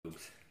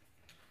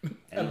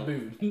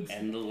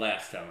And the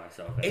last time I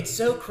saw that. It's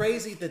so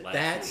crazy that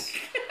that's...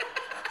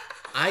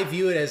 I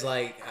view it as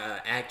like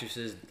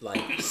actresses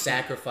like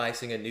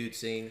sacrificing a nude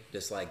scene,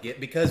 just like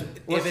because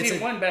she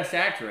won Best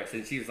Actress,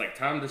 and she was like,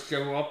 "Time to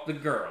show off the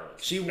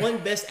girls." She won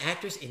Best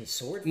Actress in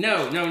Swordfish.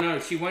 No.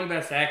 She won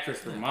Best Actress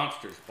for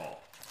Monsters Ball.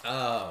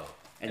 Oh,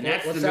 and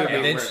that's the movie.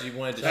 And then she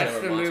wanted to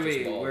show her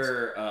Monsters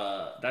Balls.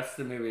 That's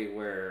the movie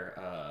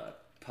where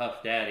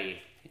Puff Daddy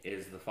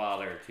is the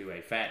father to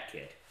a fat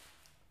kid.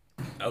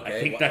 Okay,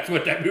 I think that's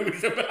what that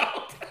movie's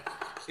about.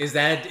 Is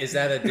that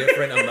a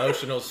different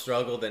emotional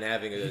struggle than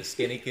having a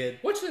skinny kid?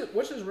 What's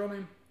his real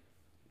name?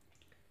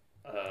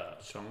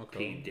 Sean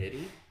P.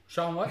 Diddy.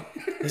 Sean what?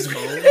 What's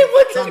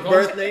his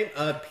birth name?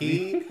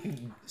 P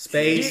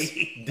space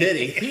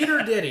Diddy.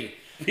 Peter Diddy.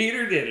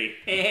 Peter Diddy.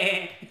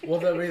 Well,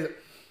 the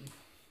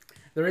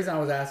reason I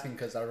was asking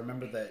because I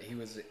remember that he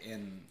was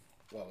in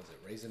what was it,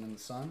 Raisin in the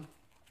Sun?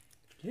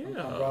 Yeah,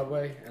 on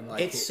Broadway, and like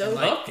it's so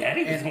Puff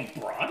Daddy was on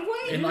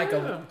Broadway in like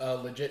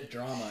a legit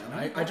drama,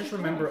 and I just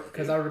remember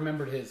because I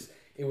remembered his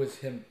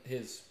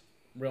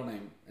real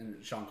name and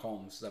Sean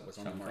Combs that was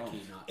on the marquee.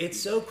 It's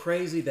so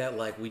crazy that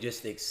like we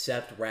just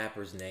accept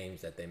rappers'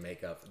 names that they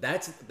make up.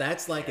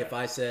 That's like if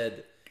I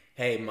said,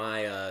 "Hey,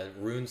 my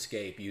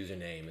RuneScape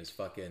username is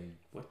fucking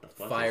what the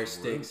fuck Fire is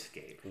Sticks."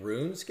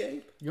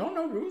 RuneScape? You don't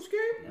know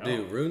RuneScape? No.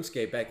 Dude,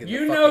 RuneScape back in the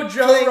you know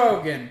Joe cling,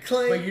 Rogan,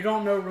 cling. but you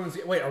don't know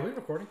RuneScape. Wait, are we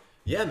recording?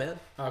 Yeah, man.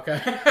 Okay.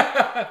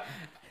 Welcome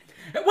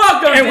to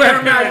our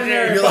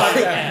imaginary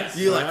podcast.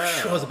 You're like,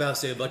 I was about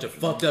to say a bunch of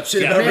fucked up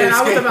shit about man, RuneScape.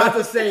 I was about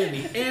to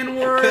say the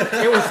N-word.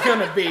 It was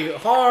gonna be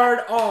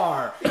hard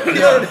R. You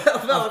don't know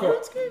about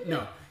RuneScape?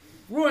 No.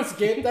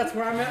 RuneScape, that's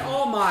where I met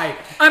all my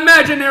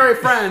imaginary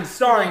friends,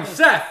 starring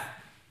Seth,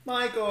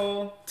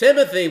 Michael,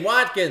 Timothy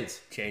Watkins,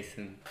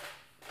 Jason.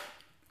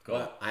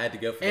 Well, I had to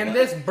go for and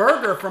this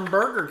burger from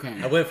Burger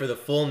King. I went for the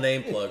full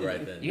name plug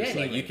right then. You Just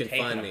like you can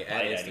find me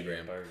at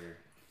Instagram.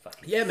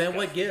 Yeah, man,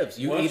 what gives?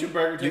 You eat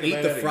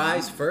the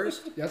fries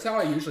first? That's how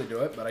I usually do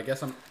it, but I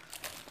guess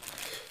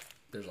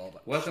there's all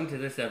that. Welcome to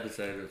this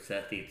episode of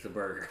Seth Eats a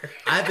Burger.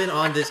 I've been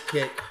on this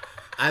kick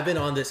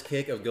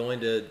of going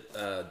to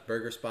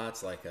burger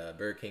spots like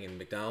Burger King and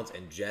McDonald's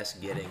and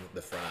just getting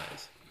the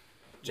fries.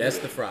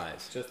 Just the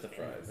fries. Just the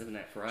fries. Isn't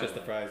that fries? Just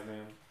the fries,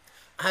 man.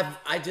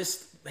 I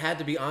just had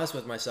to be honest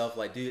with myself,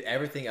 like, dude,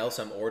 everything else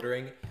I'm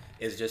ordering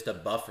is just a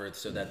buffer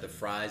so that the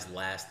fries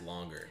last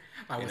longer.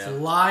 I was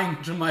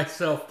lying to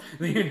myself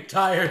the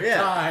entire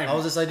time. I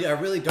was just like, dude, I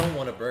really don't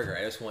want a burger.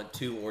 I just want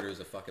 2 orders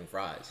of fucking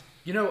fries.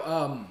 You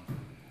know,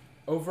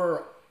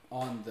 over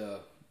on the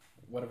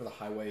whatever the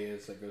highway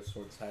is that goes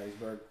towards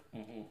Hattiesburg,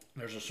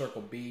 there's a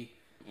Circle B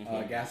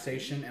gas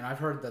station, and I've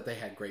heard that they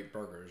had great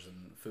burgers and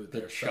food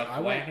there. The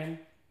Chuck Wagon?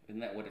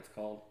 Isn't that what it's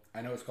called?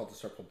 I know it's called the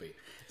Circle B.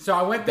 So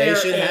I went there.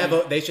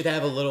 They should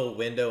have a little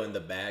window in the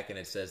back, and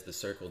it says the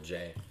Circle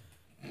J.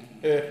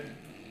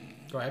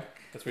 Go ahead.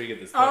 That's where you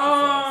get this.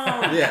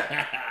 Oh,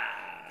 yeah.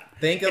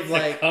 Think of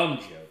like cum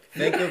joke.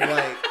 Think of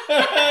like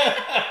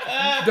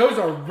those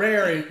are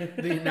rare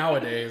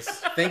nowadays.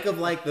 Think of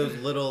like those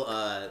little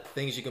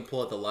things you can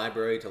pull at the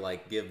library to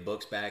like give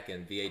books back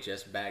and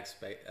VHS bags.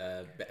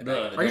 Are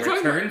you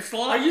return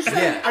slot? Are you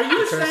saying? Are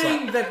you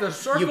saying that the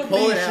Circle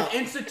B should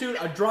institute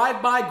a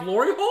drive-by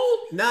glory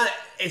hole?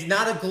 It's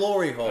not a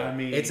glory hole. I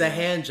mean, it's a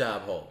hand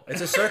job hole. It's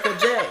a Circle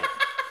J.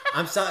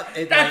 I'm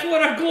sorry. That's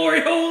what a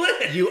glory hole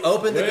is. You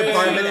open the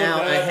compartment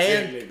out. A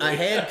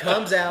hand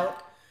comes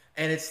out.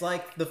 And it's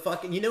like the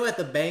fucking, at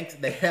the bank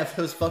they have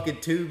those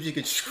fucking tubes you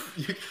could.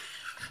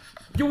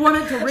 You want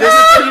it to rip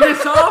the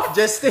penis off?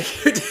 Just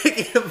stick your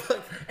dick in the.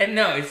 And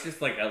no, it's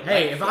just like a.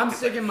 Hey, if I'm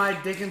sticking my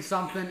dick in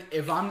something,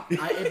 it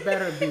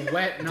better be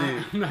wet.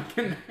 I'm not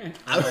gonna.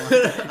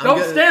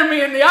 Don't stare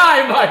me in the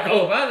eye,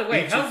 Michael. Oh, by the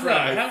way, how's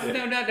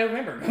No Nut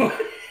November going?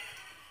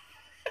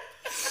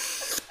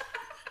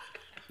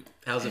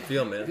 How's it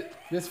feel, man?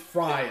 This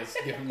fry is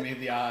giving me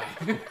the eye.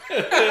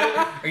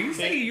 Are you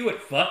saying you would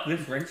fuck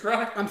this French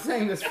fry? I'm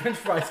saying this French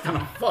fry's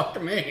gonna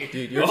fuck me.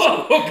 Dude,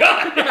 God!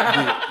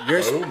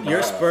 Dude,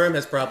 your sperm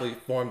has probably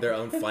formed their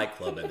own fight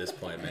club at this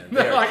point, man.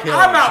 They're like,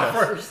 I'm out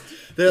first.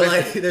 They're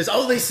like, there's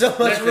only so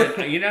much room.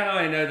 You know how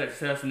I know that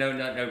Seth's No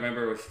Nut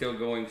November was still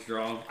going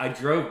strong? I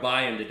drove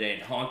by him today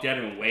and honked at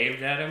him and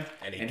waved at him.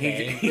 And he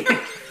came.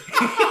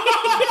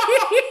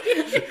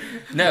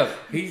 No,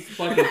 he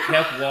fucking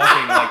kept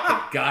walking like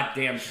the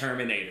goddamn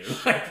Terminator.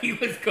 Like he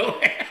was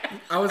going.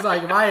 I was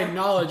like, if I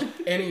acknowledge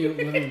any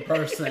living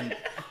person,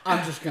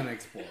 I'm just gonna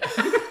explode.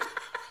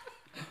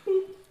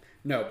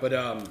 No, but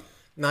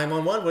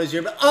 911. What is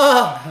your?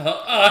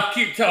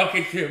 Keep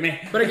talking to me.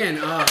 But again,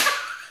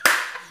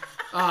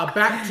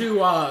 back to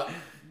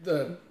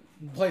the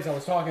place I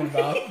was talking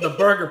about, the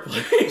burger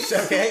place.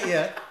 Okay,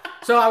 yeah.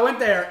 So I went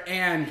there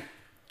and.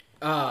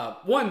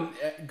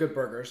 Good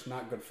burgers,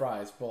 not good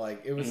fries, but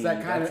like it was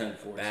that kind of.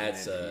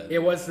 That's it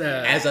was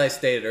the. As I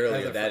stated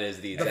earlier, that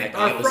is the exact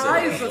opposite.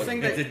 Fries the thing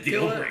that's that a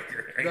deal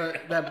breaker.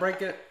 Right? That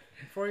break it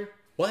for you.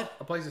 What?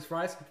 A place's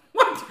fries.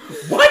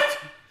 What?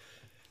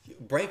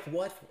 Break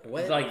what?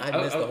 What? Like,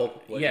 I missed the whole.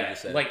 What you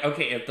just said. Like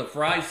okay, if the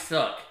fries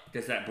suck,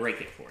 does that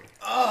break it for you?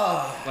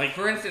 Oh, Like,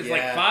 for instance, Yeah,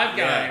 like Five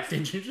yeah. Guys.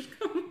 Did you just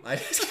come? I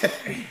just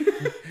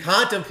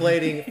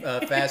contemplating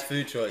fast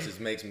food choices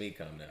makes me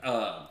come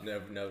now.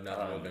 No,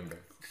 not November.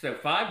 So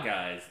Five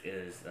Guys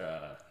is,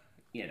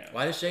 you know.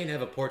 Why does Shane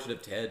have a portrait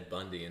of Ted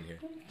Bundy in here?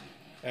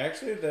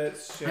 Actually,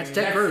 that's Shane. That's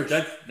Ted Cruz.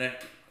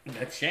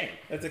 That's Shane.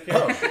 That's a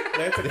caricature.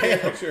 That's a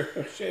caricature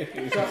of Shane.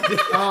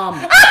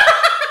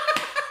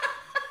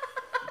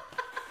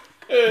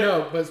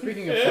 No, but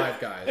speaking of Five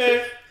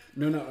Guys,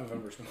 no,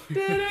 November's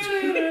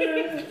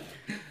going.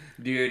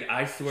 Dude,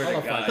 I swear I to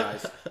love Five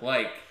God, Guys.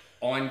 like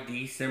on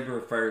December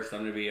 1st, I'm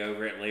gonna be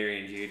over at Larry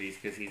and Judy's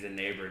because he's a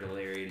neighbor to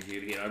Larry and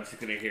Judy, and I'm just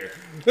gonna hear.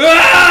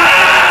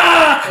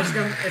 "Ah!" It's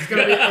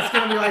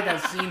gonna be like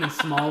that scene in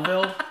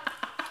Smallville.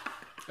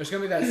 It's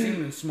gonna be that scene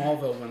in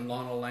Smallville when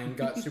Lana Lang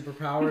got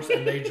superpowers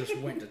and they just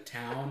went to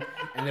town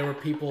and there were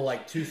people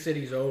like 2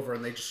 cities over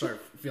and they just started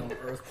feeling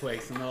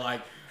earthquakes and they're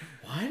like,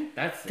 "What?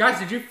 Guys,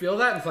 did you feel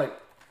that?" And it's like,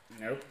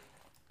 "Nope."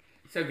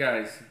 So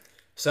guys,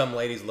 Some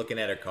lady's looking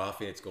at her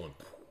coffee and it's going.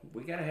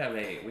 we gotta have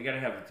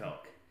a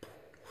talk.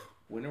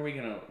 When are we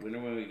gonna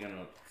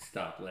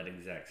stop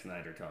letting Zack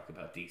Snyder talk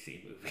about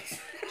DC movies?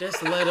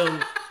 Just let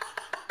him.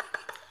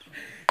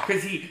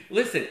 Because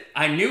listen,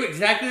 I knew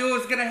exactly what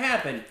was gonna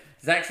happen.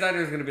 Zack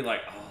Snyder is gonna be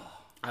like, oh,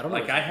 I don't know.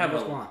 like I have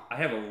what's going on.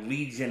 a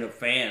legion of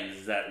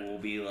fans that will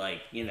be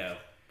like, you know,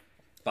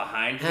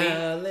 behind me.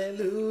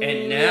 Hallelujah.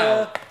 And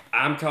now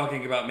I'm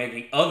talking about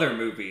making other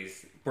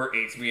movies for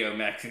HBO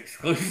Max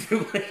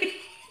exclusively.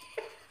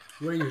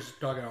 What are you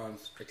talking on?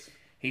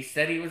 He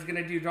said he was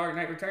gonna do Dark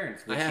Knight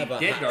Returns, which I he have a-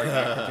 did Dark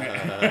Knight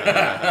Returns.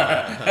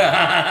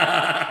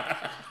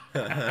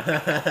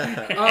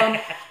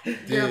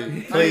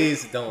 Dude,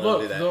 please don't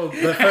look, do that. look.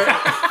 But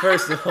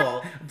first of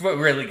all, But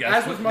really,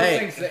 guys, As with most Hey.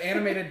 things, the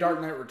animated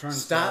Dark Knight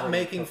Returns. stop is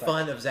making perfect.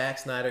 fun of Zack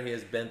Snyder. He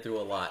has been through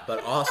a lot.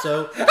 But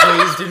also,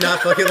 please do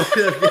not fucking let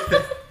him.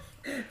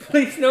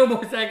 please no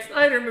more Zack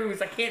Snyder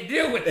movies. I can't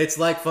deal with it. It's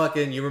like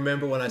fucking. You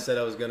remember when I said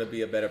I was gonna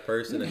be a better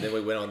person, and then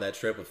we went on that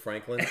trip with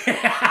Franklin.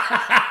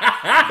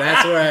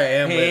 That's where I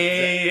am.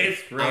 Hey, With,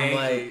 it's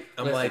Frank.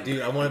 I'm like,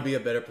 dude, I want to be a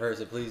better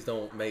person. Please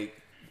don't make.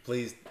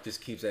 Please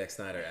just keep Zack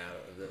Snyder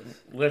out of this.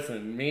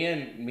 Listen, me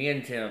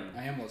and Tim,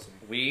 I am listening.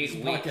 we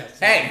podcast.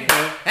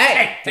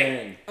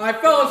 hey, I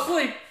fell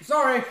asleep.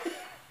 Sorry.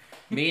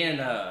 me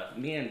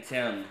and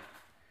Tim,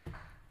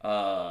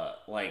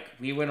 like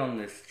we went on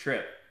this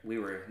trip.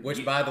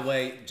 Which, by the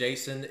way,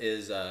 Jason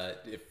is,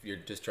 if you're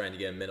just trying to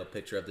get a mental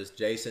picture of this,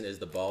 Jason is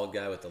the bald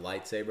guy with the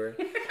lightsaber,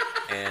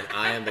 and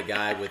I am the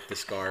guy with the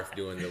scarf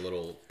doing the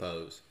little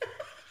pose.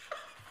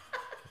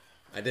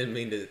 I didn't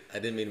mean to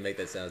make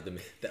that sound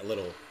that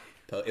little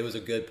pose. It was a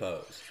good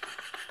pose.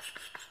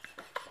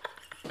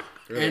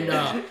 And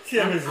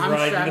Tim is I'm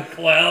riding Seth, the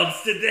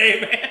clouds today,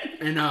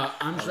 man. and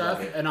I'm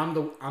Seth, and I'm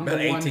the About one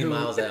 18 who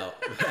miles out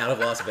of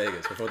Las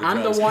Vegas before the I'm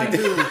the drugs one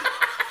kicked in. who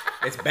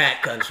It's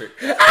back country.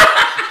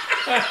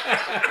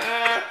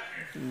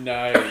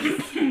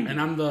 Nice. and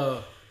I'm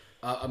the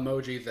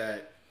emoji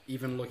that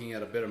even looking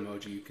at a bit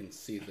emoji you can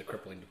see the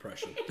crippling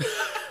depression.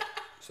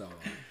 So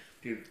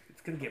Dude,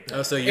 it's gonna get better.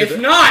 Oh, so you're it's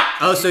not.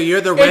 Oh, so you're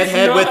the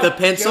redhead not with the Joe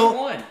pencil?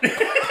 won.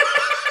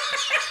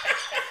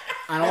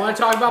 I don't want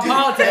to talk about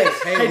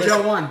politics. Hey, listen.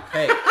 Joe won.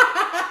 Hey,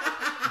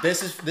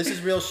 this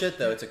is real shit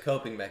though. It's a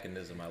coping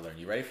mechanism I learned.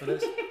 You ready for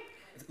this?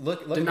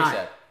 Look at me, Deny.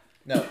 Seth.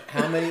 No,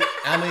 how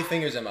many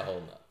fingers am I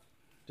holding up?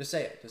 Just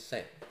say it. Just say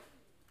it.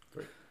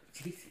 3.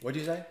 Jeez. What'd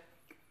you say?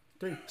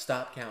 3.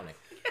 Stop counting.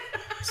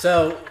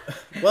 So,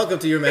 welcome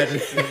to your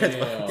imagination.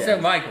 Yeah. So,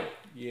 Michael,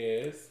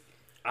 Yes.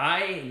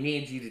 I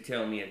need you to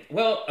tell me.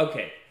 Well,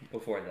 okay.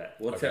 Before that,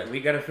 Okay. we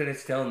gotta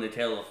finish telling the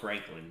tale of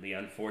Franklin, the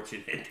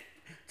unfortunate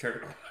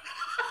turtle.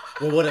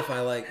 Well, what if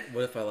I like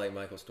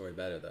Michael's story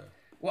better though?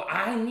 Well,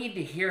 I need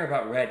to hear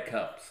about red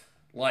cups.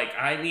 Like,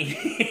 I need.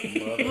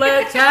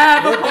 Let's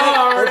have a We're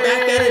party.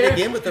 back at it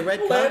again with the red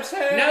cups.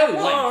 No,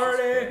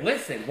 like,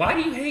 listen. Why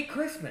do you hate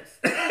Christmas?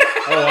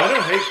 Oh, I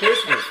don't hate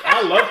Christmas.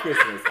 I love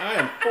Christmas. I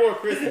am for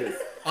Christmas.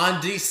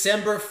 On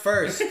December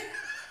 1st.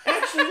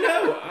 Actually,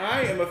 no.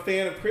 I am a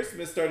fan of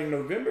Christmas starting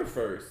November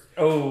 1st.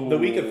 Oh, The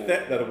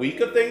week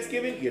of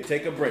Thanksgiving, you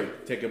take a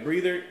break, take a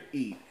breather,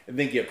 eat, and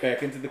then get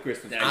back into the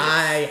Christmas.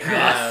 I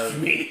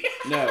have me.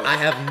 No. I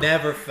have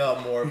never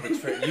felt more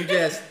betrayed.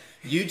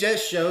 You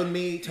just showed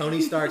me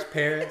Tony Stark's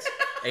parents.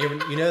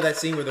 And you know that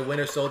scene where the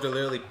Winter Soldier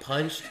literally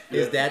punched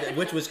his dad,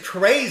 which was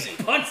crazy.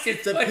 Punched his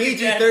It's a fucking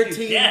dad to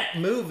PG-13 death.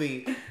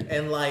 movie,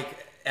 and like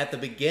at the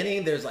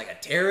beginning, there's like a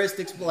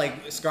terrorist,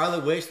 like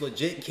Scarlet Witch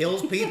legit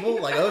kills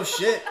people. Like, oh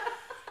shit.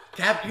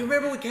 You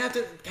remember when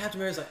Captain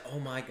America's like, oh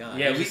my god.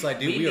 Yeah, He's just like,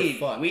 dude, we are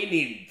fucked. We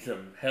need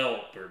some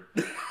help, or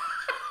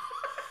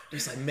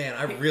He's like, man,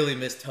 I really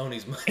miss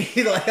Tony's money.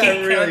 Like,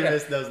 I really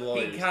miss those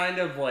lawyers. He kind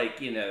of like,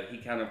 he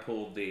kind of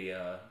pulled the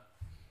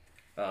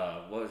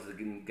what was the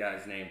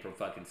guy's name from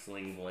fucking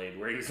Sling Blade,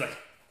 where he was like,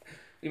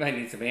 we might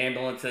need some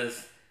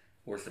ambulances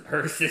or some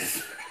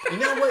hearses. You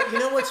know what? You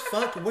know what's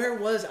fucked? Where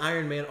was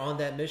Iron Man on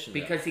that mission? though?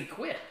 Because he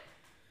quit.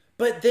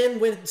 But then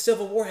when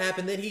Civil War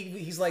happened, then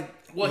he's like,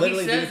 Well, he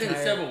literally says the in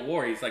entire- Civil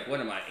War, he's like, what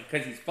am I?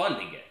 Because he's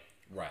funding it.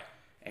 Right.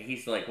 And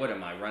he's like, what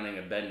am I, running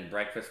a bed and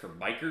breakfast for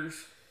bikers?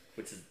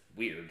 Which is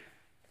weird.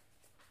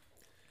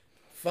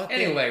 Fucking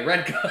Anyway,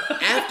 Red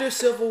Cup. after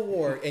Civil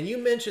War, and you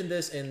mentioned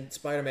this in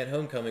Spider-Man: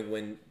 Homecoming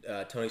when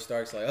Tony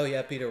Stark's like, "Oh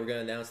yeah, Peter, we're gonna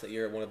announce that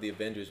you're one of the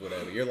Avengers,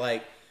 whatever." You're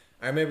like,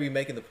 I remember you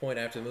making the point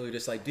after the movie,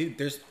 just like, dude,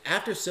 there's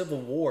after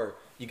Civil War,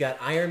 you got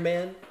Iron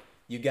Man,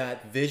 you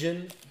got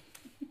Vision,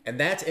 and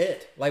that's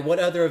it. Like, what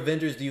other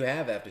Avengers do you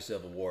have after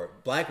Civil War?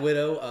 Black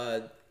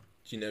Widow,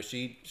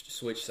 she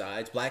switched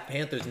sides. Black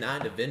Panther's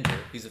not an Avenger.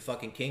 He's a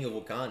fucking king of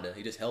Wakanda.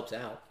 He just helps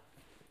out.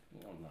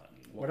 Well, not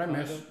anymore. What I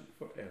miss?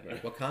 Forever.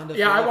 Wakanda.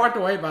 Yeah, I forever. walked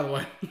away. By the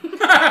way.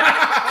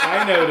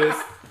 I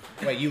noticed.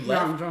 Wait, you No,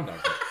 left? I'm drunk.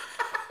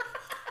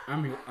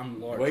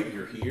 I'm large. Wait,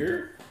 you're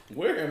here?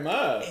 Where am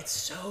I? It's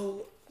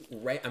so.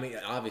 I mean,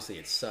 obviously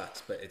it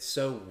sucks, but it's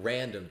so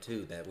random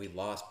too that we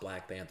lost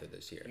Black Panther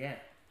this year. Yeah,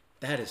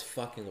 That is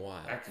fucking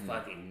wild. that's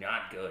fucking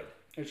not good.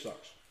 It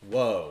sucks.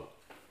 Whoa.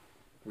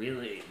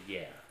 Really,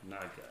 yeah,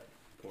 not good.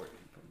 Poor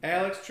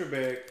Alex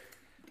Trebek,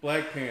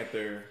 Black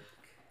Panther.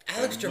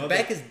 Alex Mother-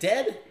 Trebek is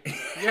dead?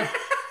 Yeah.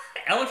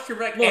 Alex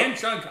Trebek Look. and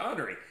Sean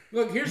Connery.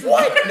 Look, here's the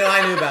What? No,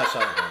 I knew about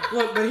Sean Connery.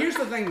 Look, but here's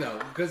the thing though,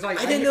 because like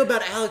I didn't know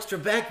about Alex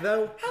Trebek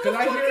though. because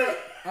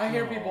I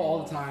hear people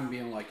all the time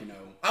being like,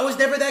 I was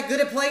never that good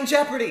at playing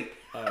Jeopardy.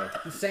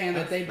 saying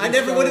that they. I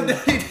never would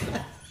have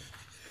done.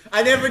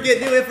 I never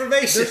get new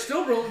information. They're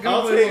still going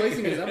I'll to be take-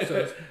 releasing his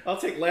episodes. I'll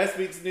take last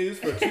week's news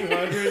for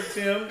 200,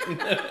 Tim.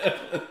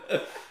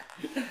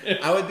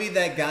 I would be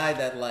that guy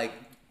that like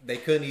they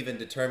couldn't even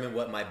determine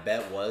what my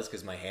bet was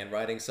because my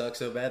handwriting sucks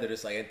so bad. They're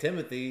just like, and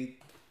Timothy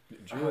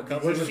drew a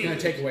couple. We're just going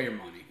to take away your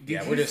money. Did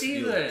Yeah, you we're just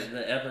see steelers.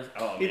 the episode?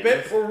 Oh, He man,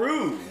 bet this-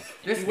 Peru.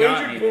 this He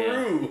got wagered me, man.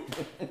 Peru.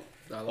 I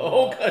The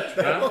whole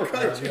love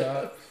country.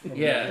 that.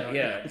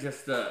 Yeah.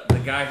 Just the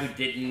guy who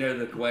didn't know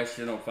the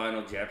question on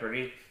Final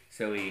Jeopardy,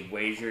 so he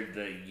wagered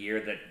the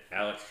year that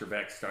Alex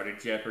Trebek started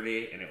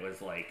Jeopardy, and it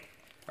was like,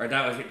 or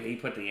that was he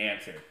put the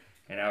answer,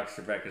 and Alex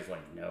Trebek is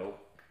like no,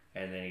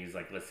 and then he's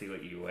like, let's see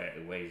what you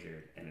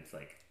wagered, and it's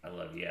like, I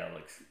love you,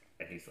 Alex,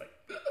 and he's like,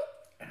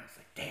 and I was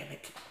like, damn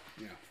it,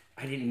 Yeah.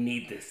 I didn't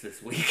need this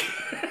week.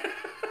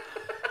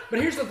 But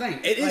here's the thing.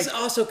 It is like,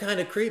 also kind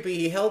of creepy.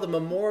 He held a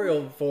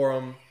memorial for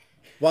him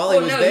while he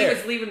Well, was no, there. he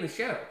was leaving the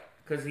show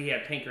because he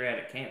had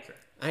pancreatic cancer.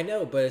 I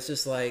know, but it's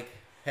just like,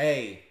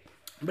 hey,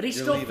 But he's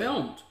You're still leaving.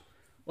 filmed.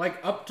 Like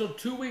up till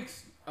 2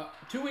 weeks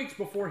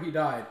before he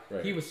died,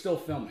 Right. he was still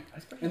filming,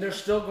 and they're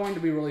still going to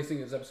be releasing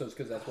his episodes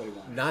because that's what he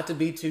wanted. not to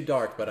be too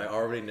dark, but I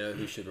already know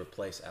who should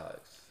replace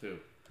Alex. Who?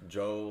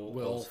 Joel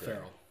Will Olstein.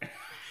 Ferrell.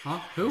 Huh?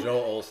 Who?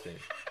 Joel Olstein.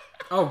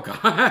 Oh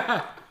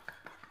God!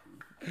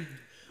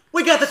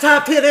 We got the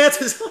top 10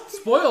 answers.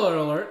 Spoiler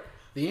alert: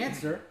 the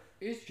answer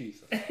is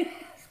Jesus.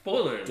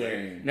 Spoiler alert.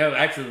 Dang. No,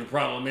 actually, the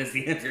problem is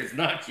the answer is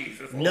not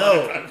Jesus. A No. lot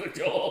of times with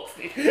Joel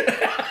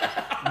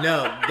Osteen.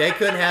 No, they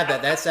couldn't have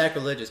that. That's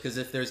sacrilegious because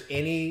if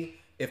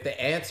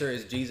the answer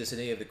is Jesus in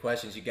any of the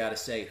questions, you got to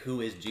say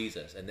who is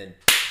Jesus, and then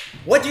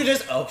what you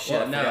just shit.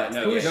 Well, I no, forgot.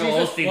 no. Who is Joel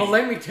Jesus? Osteen's- Well,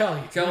 let me tell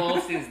you. Joel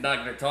Osteen's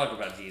not going to talk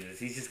about Jesus.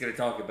 He's just going to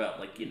talk about,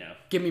 like,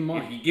 Give me if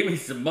money. you give me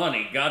some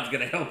money, God's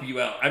going to help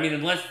you out. I mean,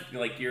 unless,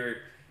 like, you're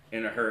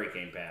in a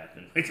hurricane path,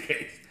 in which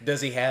case.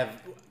 Does he have?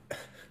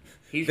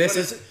 He's This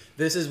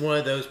gonna- is one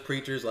of those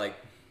preachers like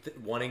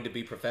wanting to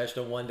be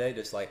professional one day.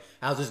 Just like,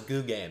 how's this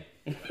goo game?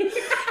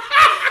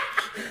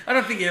 I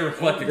don't think he ever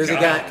reflected Does it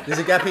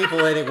God. got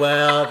people in it?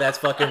 Well, that's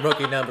fucking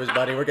rookie numbers,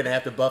 buddy. We're gonna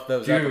have to buff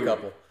those up a Dude.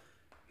 couple.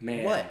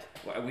 Man. What?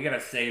 Well, we got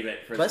to save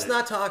it for Let's the-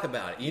 not talk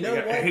about it. You know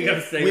got- what? we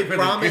gotta save We it for the-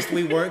 promised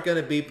we weren't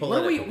gonna be What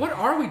political.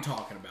 are we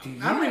talking about?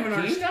 I don't even Do you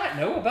understand. not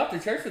know about the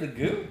Church of the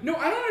Goo? No,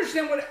 I don't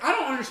understand I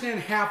don't understand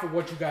half of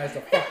what you guys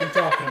are fucking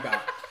talking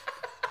about.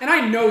 And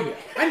I know you.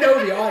 I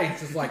know the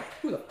audience is like,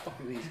 who the fuck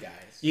are these guys?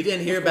 You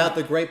didn't hear about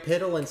the Great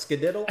Piddle and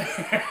Skadiddle?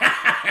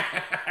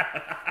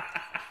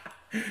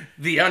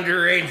 The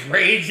underage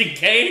rage and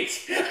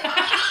cage?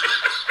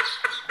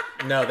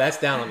 No, that's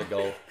down on the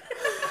goal.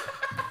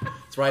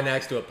 It's right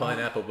next to a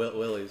pineapple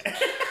Willie's.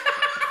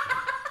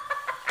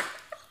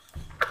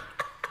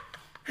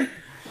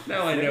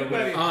 No, I know.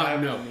 Everybody What, high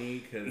no. with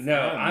me 'cause no,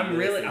 I'm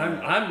really, missing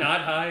out. I'm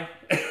not high.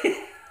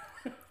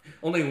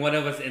 Only one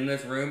of us in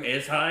this room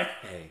is high.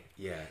 Hey,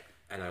 yeah,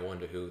 and I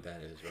wonder who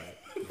that is, right?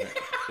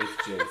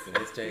 It's Jason.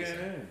 It's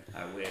Jason.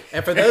 I wish.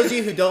 And for those of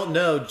you who don't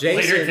know, Later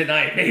Jason,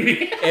 tonight,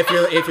 maybe.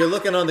 if you're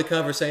looking on the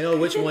cover saying, "Oh,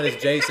 which one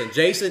is Jason?"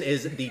 Jason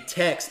is the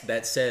text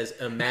that says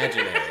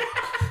 "imaginary."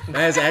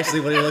 That is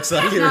actually what he looks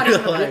like He's in not real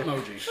even a life.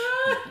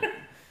 Bitmoji.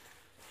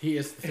 He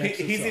is the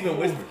text He's himself. even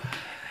whispering.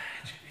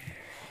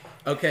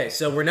 Okay,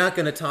 so we're not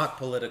going to talk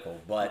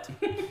political, but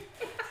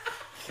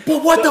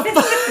what the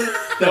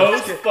fuck?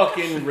 Those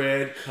fucking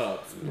red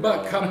cups, bro.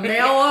 But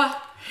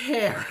Kamala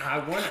Harris.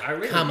 I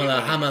really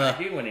Kamala.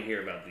 do want to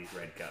hear about these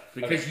red cups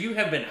because you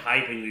have been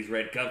hyping these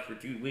red cups for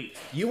 2 weeks.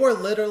 You are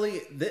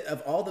literally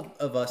of all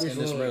of us He's in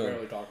this literally room.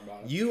 barely talking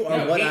about it. You are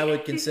No, what he- I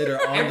would consider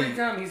on Every the.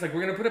 time he's like,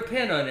 "We're gonna put a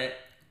pin on it,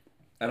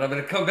 and I'm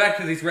gonna come back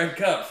to these red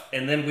cups,"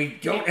 and then we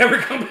don't ever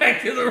come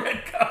back to the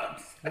red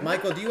cups.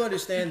 Michael, do you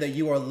understand that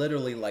you are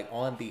literally like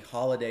on the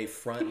holiday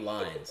front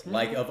lines,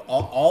 like of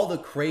all the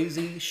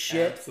crazy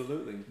shit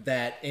Absolutely.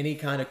 that any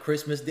kind of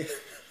Christmas deal,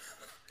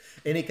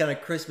 any kind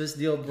of Christmas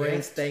deal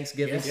brings, Yes.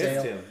 Thanksgiving Yes, sale.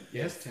 Yes, Tim.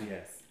 Yes, Tim.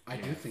 Yes. I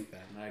do think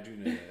that. I do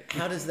know that.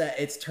 How does that?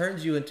 It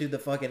turns you into the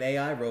fucking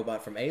AI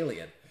robot from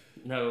Alien.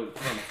 No,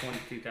 from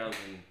 2000.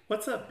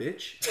 What's up,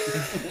 bitch?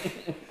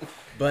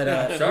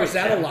 But Sorry, Was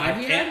that Tim, a line I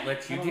he can't had?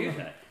 let you do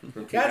that.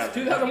 From That's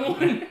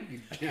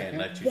 2001. Can't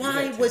let you do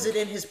why that, was Tim. it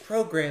in his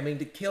programming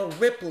to kill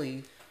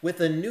Ripley with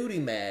a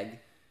nudie mag,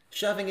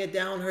 shoving it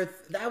down her?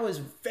 That was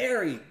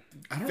very,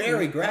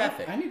 very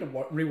graphic. I need to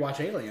rewatch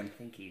Alien. I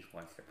think he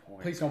wants to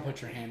point. Please don't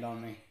put your hand on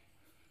me.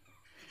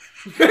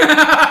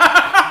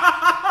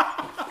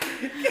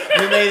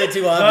 You made it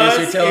too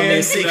obvious. You're telling me a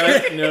Us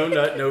secret. in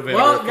not November.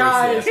 Well, for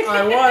guys, sale.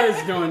 I was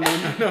going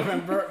to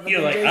November. But You're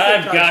then like, Jason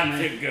I've touched got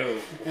me. to go.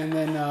 And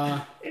then,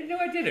 And no,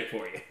 I did it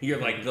for you. You're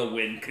like, the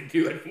wind could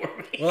do it for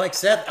me. Well, like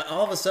Seth,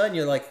 all of a sudden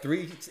you're like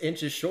 3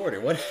 inches shorter.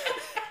 What?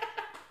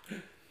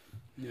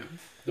 yeah,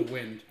 the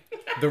wind.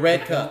 The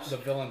red cups. The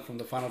villain from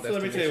the Final So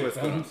let me tell you Destination what's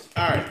going on. films.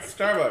 All right,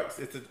 Starbucks.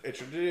 It's a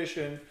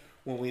tradition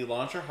when we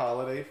launch our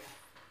holiday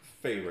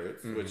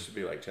favorites, which would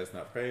be like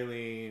chestnut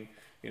praline,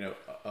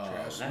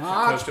 Chestnuts,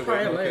 toasted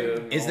white praline.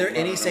 milk, Is there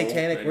any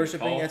satanic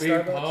worshiping at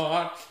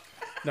Starbucks?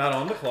 not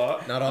on the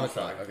clock. Not on the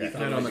clock. Okay.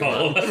 Not on the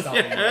Call. clock. Stop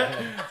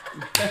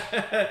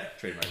it.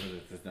 Trademark.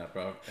 It's not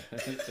pro.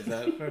 It's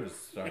not pro.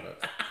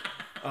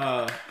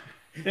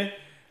 Starbucks.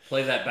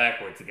 Play that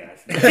backwards,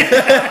 guys.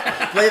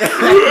 Play that.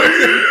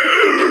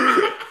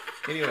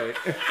 Anyway,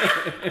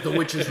 The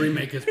Witches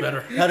remake is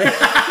better. Did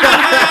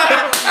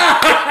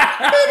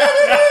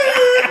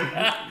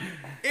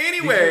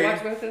you anyway.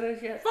 watch both of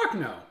those yet? Fuck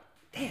no.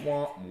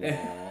 Wah,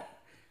 wah.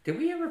 Did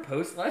we ever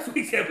post last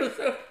week's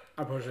episode?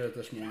 I posted it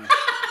this morning.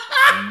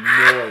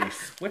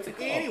 Noise. What's it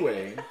called?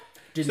 Anyway,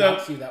 Did So,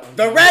 not see that one.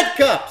 The red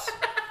cups.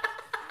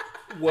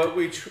 what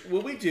we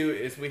do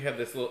is we have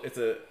this little. It's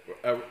a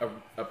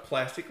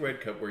plastic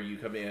red cup where you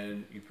come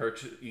in, you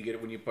get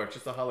it when you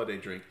purchase a holiday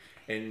drink,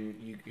 and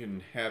you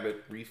can have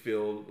it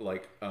refilled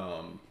like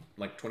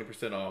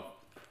 20% off.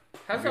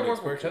 How's Your that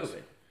work next with purchase.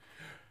 COVID?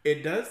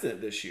 It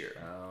doesn't this year.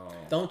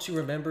 Don't you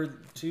remember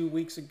 2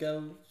 weeks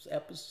ago's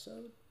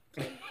episode?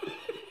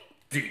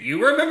 Do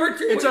you remember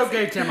too? It's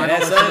okay, Tim. I It don't had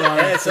listen to our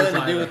something episodes to do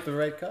either. with the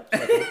red cups. I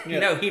think. Yeah.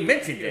 No, he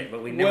mentioned it,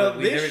 but we never. Well,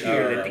 we this never knew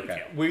year the okay.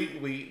 detail.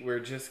 we're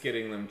just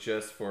getting them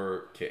just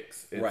for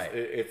kicks. It's, Right.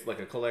 It's like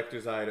a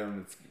collector's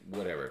item. It's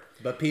whatever.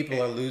 But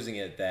people are losing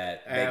it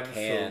that they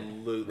can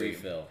Absolutely.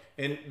 refill.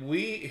 And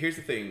here's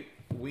the thing.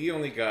 We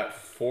only got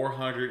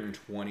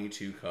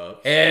 422 cups.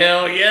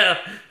 Hell yeah!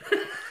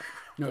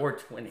 No,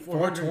 420.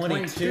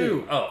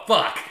 422. Oh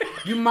fuck!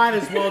 You might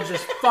as well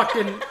just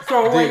fucking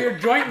throw away Dude, your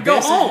joint and go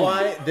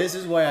home. This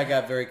is why I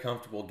got very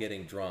comfortable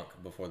getting drunk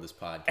before this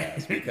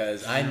podcast,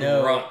 because I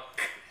know Drunk.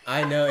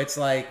 it's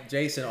like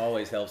Jason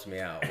always helps me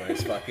out when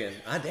it's fucking.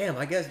 Damn,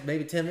 I guess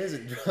maybe Tim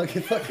isn't drunk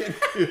and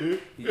fucking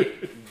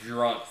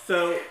Drunk.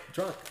 So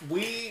drunk.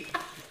 we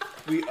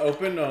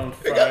opened on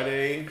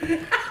Friday,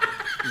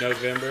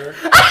 November.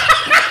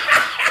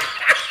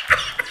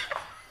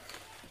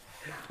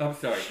 I'm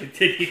sorry.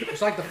 Continue.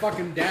 It's like the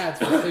fucking dads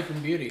for Sleeping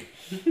Beauty.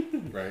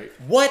 Right.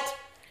 What?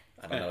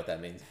 I don't know what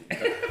that means.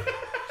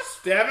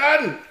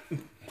 Steven!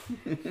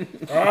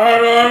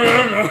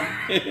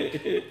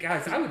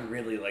 Guys, I would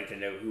really like to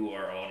know who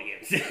our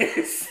audience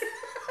is.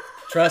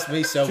 Trust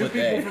me, so Two would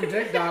people they. from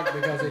TikTok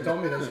because they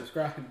told me they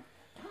subscribed.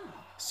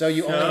 So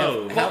you only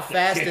So- have. How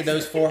fast did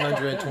those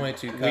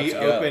 422 cups We go?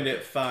 opened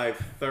at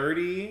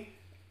 5:30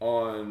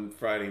 on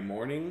Friday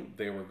morning.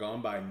 They were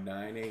gone by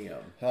 9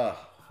 a.m. Huh.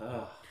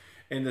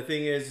 And the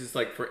thing is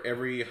like for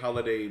every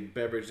holiday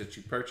beverage that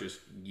you purchase,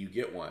 you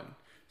get one.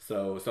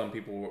 So some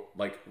people,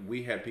 like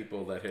we had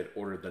people that had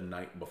ordered the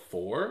night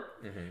before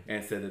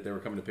and said that they were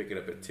coming to pick it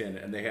up at 10,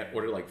 and they had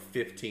ordered like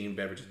 15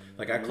 beverages.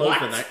 Like I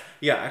closed the What? night.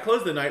 Yeah, I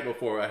closed the night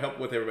before. I helped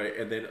with everybody,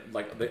 and then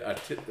like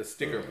the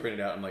sticker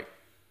printed out. I'm like,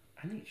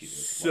 I need you to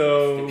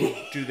so explain this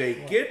to me. do they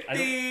get I don't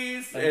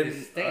these?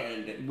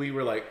 understand. We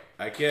were like,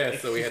 I guess.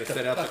 It's So we had to just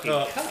set a out the fucking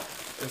cup cup.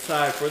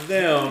 aside for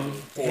them.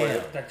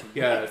 Damn, that's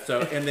Yeah.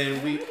 So and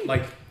then we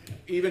like.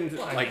 Even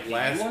Well, I like mean, do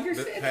last you the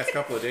understand? past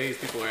couple of days,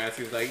 people are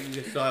asking like,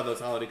 "You still have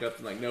those holiday cups?"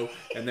 I'm like, "No,"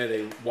 and then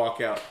they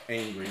walk out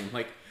angry. I'm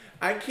like,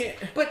 I can't.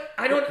 But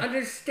I don't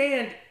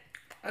understand.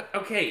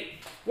 Okay,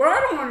 What I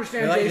don't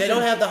understand, They're like, Jason, they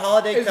don't have the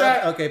holiday is cups.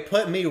 that- Okay,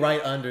 put me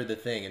right under the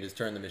thing and just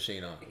turn the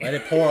machine on. Let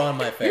it pour on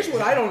my face. Here's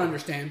what I don't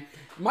understand.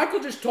 Michael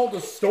just told a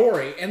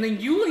story, and then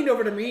you leaned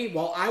over to me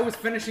while I was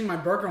finishing my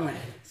burger and went,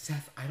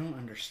 Seth, I don't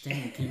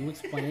understand. Can you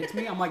explain it to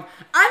me? I'm like,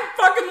 I'm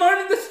fucking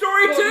learning the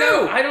story well, too.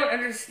 no, I don't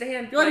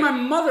understand. You're like my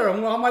mother.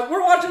 And I'm like,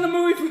 we're watching the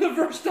movie for the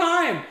first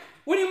time.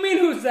 What do you mean,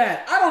 who's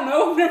that? I don't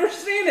know. I've never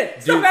seen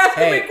it. Stop Dude,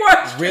 asking hey, me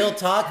questions. real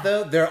talk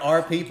though, there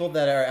are people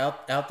that are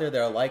out there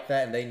that are like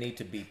that, and they need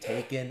to be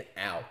taken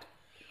out.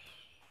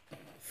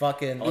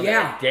 Fucking on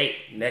Yeah. a date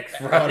next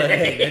Oh, no, Friday.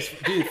 hey,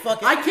 dude,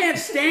 fucking. I can't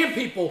stand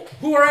people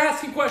who are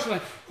asking questions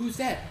like, who's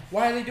that?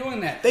 Why are they doing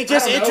that? They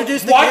just I don't know.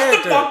 introduced the Watch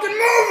character. the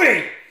fucking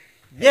movie.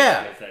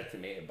 Yeah. Does that to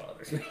me, it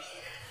bothers me.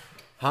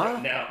 Huh?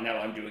 Now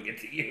I'm doing it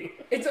to you.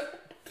 It's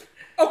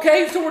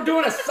okay. So we're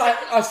doing a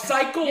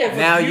cycle. Of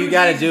Now you abusing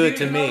gotta do it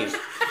to beauty me. others?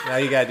 Now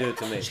you gotta do it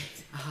to me.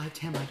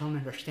 Tim, I don't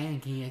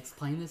understand. Can you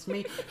explain this to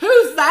me?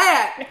 Who's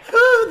that?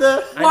 Who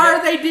the? Why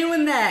are they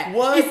doing that?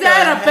 What Is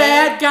that the a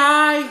bad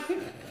guy?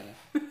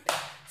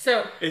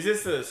 So Is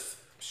this a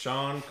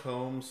Sean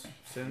Combs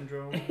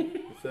syndrome?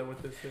 Is that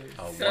what this is?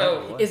 Oh,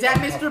 So- what? Is that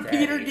Puff Mr. Daddy,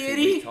 Peter see,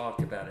 Diddy? We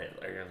talked about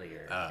it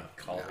earlier. Oh.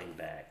 Calling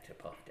back to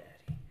Puff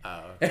Daddy.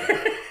 Oh,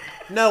 okay.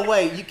 No,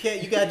 wait. You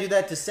can't. You gotta do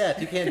that to Seth.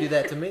 You can't do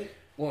that to me.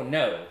 Well,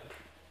 no.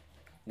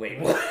 Wait,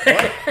 what?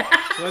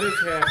 What is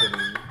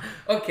happening?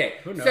 Okay,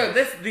 Who knows?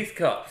 so these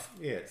cups,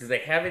 Yes. do they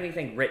have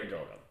anything written on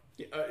them?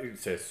 Yeah, it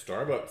says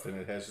Starbucks and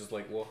it has just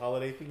like little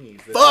holiday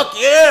thingies. Fuck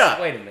yeah!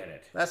 Wait a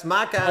minute. That's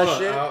my kind Hold of on,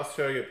 shit. I'll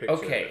show you a picture.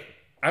 Okay,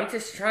 I'm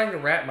just trying to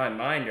wrap my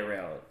mind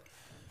around,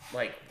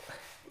 like,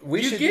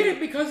 We You should get do- it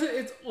because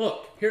it's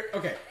look here.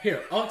 Okay,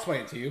 here I'll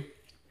explain it to you.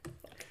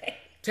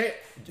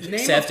 Name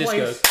Seth a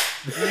just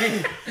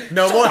place.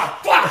 No more.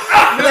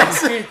 No,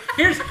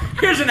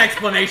 here's an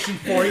explanation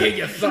for you,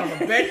 you son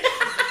of a bitch.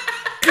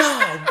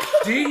 God.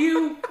 Do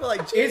you?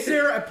 Like, Is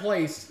there a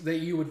place that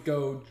you would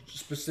go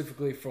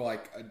specifically for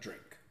like a drink?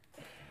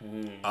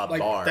 a like,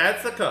 bar?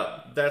 That's a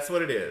cup. That's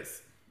what it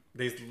is.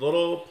 These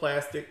little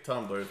plastic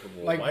tumblers with a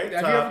little Like, white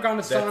have top. you ever gone to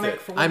That's Sonic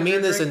it. for? I one of mean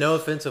your this in drinks? no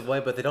offensive way,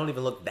 but they don't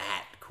even look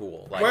that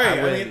cool. Like, Right.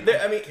 I wouldn't- mean,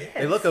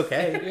 they look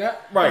okay. Yeah.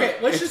 Right. Okay.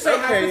 Let's just It's say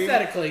okay.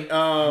 hypothetically.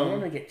 I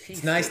want to get cheese.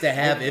 It's nice to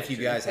have if you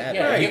guys have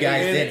Yeah, it. If you yeah,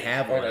 guys and- didn't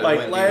have one. it Like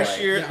wouldn't be last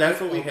like- year, Yeah, that's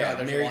what we oh God, had.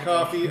 there's Mary a lot.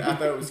 Coffee. I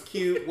thought it was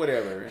cute.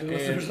 Whatever. And,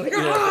 It was like, you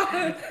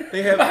know,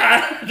 they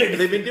have.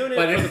 They've been doing it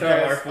But for it's the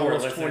our past four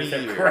almost 20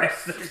 listeners years.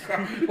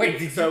 impressed. Wait,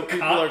 did So you people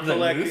cop are the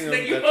collecting noose them,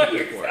 that you that's bought what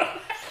they're for.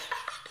 yourself?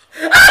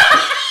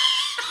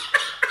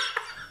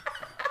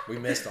 We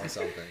missed on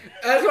something.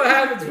 That's what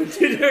happens when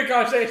you do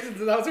conversations,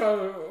 and that's kind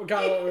of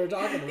what we were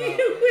talking about.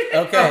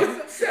 Okay.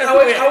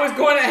 I was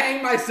going to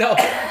hang myself,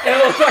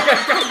 and it looked like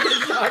I got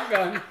the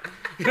shotgun.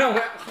 You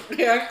know,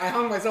 yeah, I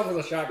hung myself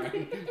with a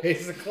shotgun,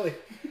 basically.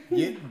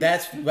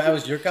 That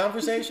was your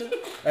conversation?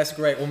 That's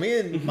great. Well, me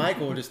and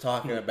Michael were just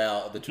talking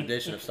about the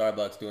tradition of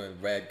Starbucks doing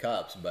red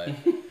cups, but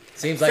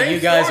seems like Same you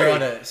guys story. are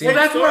on a. Well, seems-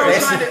 that's what I was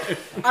Jason- trying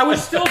to. I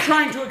was still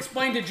trying to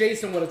explain to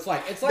Jason what it's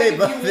like. It's like They if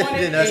both you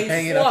wanted ended us a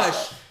hanging up.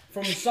 slush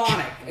from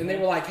Sonic, and they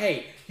were like,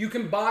 "Hey, you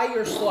can buy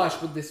your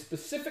slush with this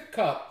specific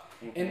cup,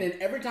 and then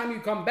every time you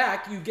come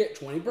back, you get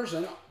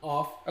 20%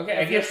 off Okay, I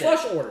of your get that.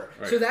 slush order."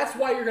 Right. So that's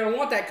why you're gonna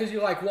want that, because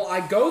you're like, "Well,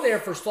 I go there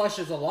for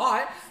slushes a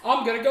lot.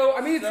 I'm gonna go."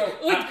 I mean, it's So,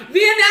 like the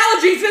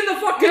analogy's in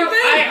the fucking thing.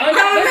 I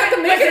don't even have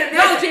to make an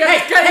analogy. Hey, I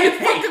just gotta use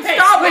fucking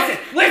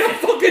Starbucks. listen,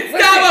 The fucking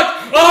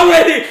Starbucks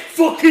already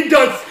fucking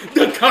does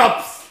the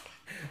cups.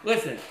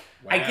 Listen,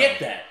 I Wow. get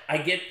that. I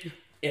get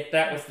if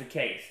that was the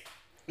case.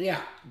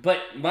 Yeah. But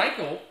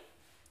Michael,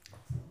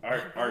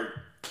 our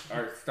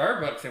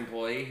Starbucks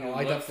employee who I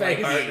like looks that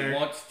like face. he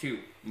wants to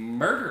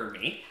murder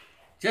me,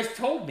 just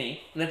told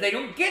me that they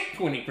don't get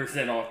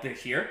 20% off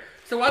this year.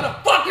 So why the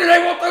fuck do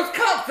they want those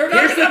cups? They're not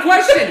Here's the enough.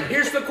 question.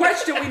 Here's the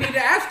question we need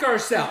to ask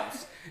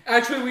ourselves.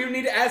 Actually, we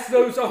need to ask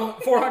those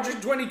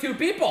 422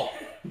 people.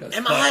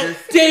 Am I?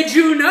 Did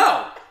you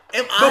know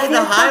Am I before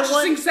the high purchasing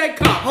one? said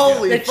cup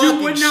Holy that you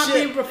fucking would not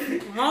shit. be?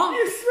 Huh?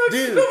 You smoked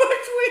Dude. so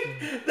much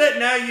weed that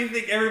now you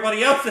think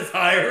everybody else is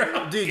higher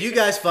up. Dude, you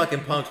guys fucking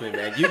punked me,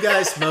 man. You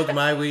guys smoked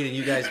my weed and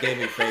you guys gave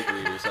me fake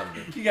weed or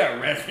something. You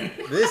got resin.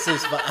 This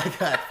is I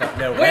got fucked.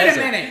 No, Wait a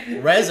resin.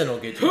 minute. Resin will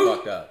get you Who-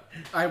 fucked up.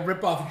 I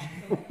rip off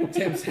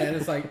Tim's head.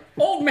 It's like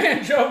old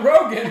man Joe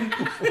Rogan.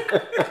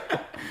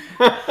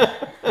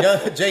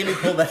 Yo, Jamie,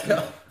 pull that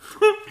up.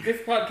 This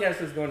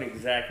podcast is going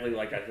exactly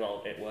like I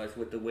thought it was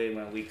with the way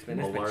my week's been.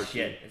 It's been Malarkey.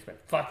 shit. It's been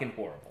fucking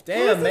horrible.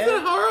 Damn, man.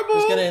 isn't horrible.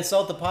 Who's gonna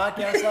insult the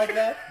podcast like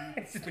that?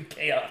 It's just been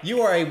chaos.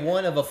 You are a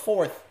one of a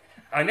fourth,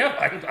 I know.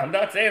 I'm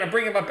not saying I'm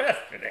bringing my best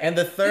today. and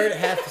the third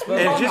half is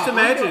supposed And I'm just not-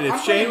 imagine I'm if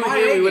putting Shane my was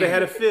here, we A would have game.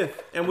 had a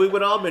fifth, and we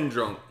would all been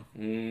drunk.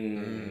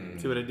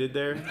 See what I did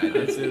there? I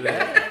did see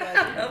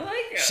that. I like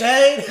it.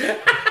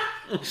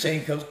 Shane.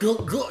 Shane comes.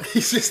 Glug, glug.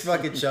 He's just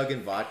fucking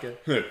chugging vodka.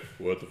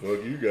 What the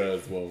fuck you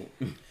guys want?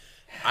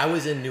 I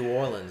was in New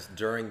Orleans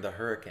during the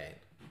hurricane.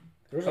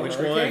 There's a Which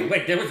hurricane? one?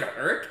 Wait, there was a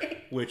hurricane?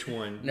 Which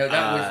one? No,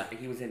 that was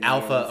he was in New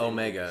Alpha Orleans and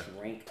Omega.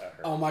 Drank a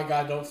hurricane. Oh my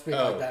God! Don't speak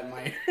Oh. like that in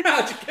my ear.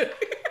 No, just kidding.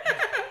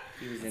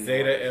 He was in New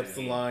Zeta, Orleans and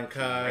Epsilon, drank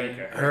Chi. a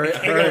Hur-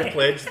 hurricane. They're gonna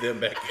pledge them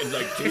back in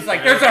like. It's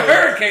like there's a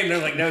hurricane. They're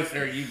like, no,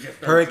 sir, you just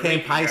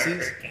Hurricane drank a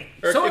Pisces? hurricane.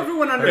 So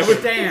everyone Because of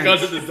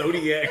understands. the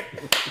zodiac.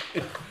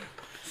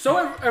 So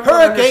everyone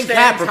Hurricane understands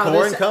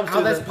Capricorn comes how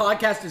to this the-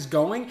 podcast is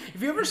going.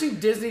 Have you ever seen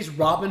Disney's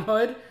Robin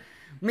Hood?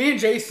 Me and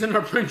Jason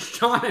are Prince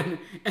John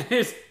and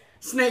his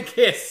Snake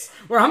Hiss,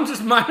 where I'm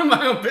just minding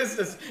my own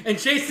business, and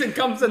Jason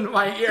comes into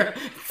my ear.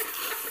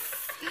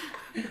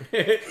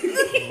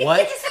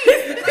 What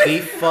the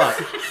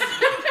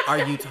fuck are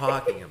you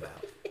talking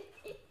about?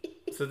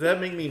 So does that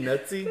make me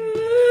nutsy?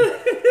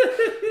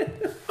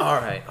 All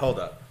right, hold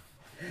up.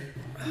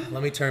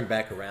 Let me turn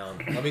back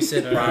around. Let me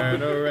sit Turn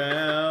properly.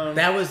 around.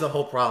 That was the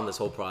whole problem. This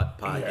whole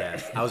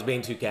podcast. I was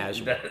being too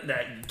casual.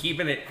 That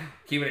keeping it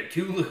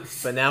too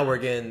loose. But now we're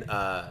getting.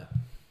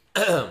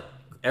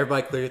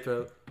 Everybody, clear your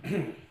throat.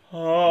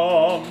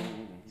 Oh.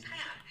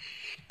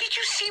 Did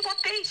you see what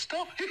they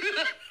stop?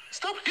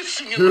 Stop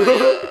hissing in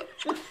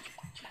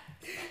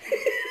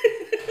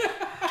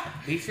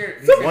Be sure.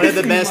 One of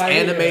the best My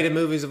animated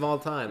movies of all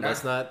time.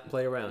 Let's not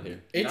play around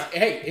here.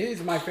 Hey, it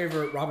is my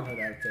favorite Robin Hood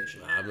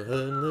adaptation. Robin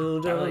Hood,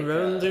 little I like, John,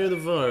 run through the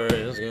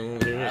forest.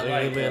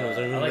 I like Men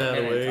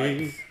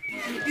in Tights.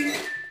 Men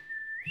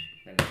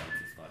in Tights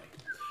is funny.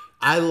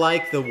 I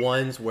like the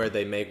ones where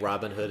they make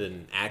Robin Hood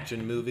an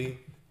action movie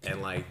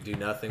and like do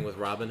nothing with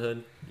Robin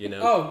Hood. You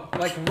know? Oh,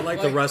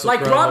 like the Russell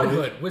Crowe Robin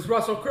movie. Hood with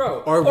Russell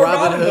Crowe, Or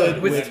Robin Hood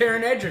with with-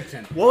 Taron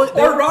Egerton, Well,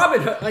 or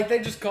Robin Hood. Like they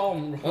just call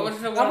him. What was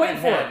the I'm one waiting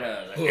for that it.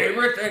 had like,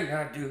 everything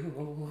I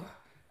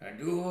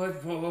do it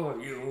for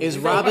you? Is I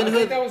Robin think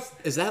Hood? that was-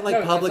 Is that no, like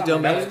that's public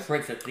not- That domain? was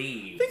Prince of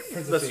Thieves.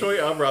 The story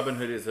of Robin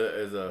Hood is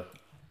a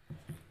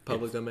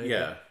Public domain.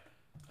 yeah.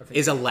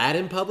 Is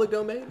Aladdin public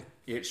domain?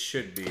 It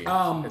should be.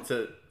 Um, It's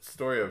a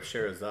story of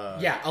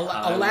Sherazade. Yeah,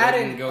 I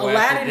Aladdin. wouldn't go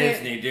Aladdin after is,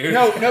 Disney, dude.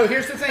 No.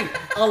 Here's the thing.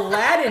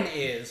 Aladdin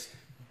is,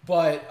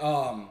 but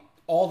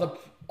all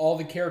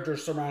the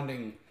characters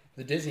surrounding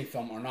the Disney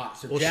film are not.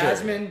 So Well, sure.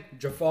 Jasmine,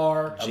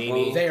 Jafar,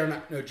 Genie. they are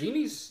not. No,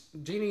 Genie is.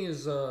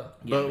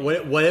 But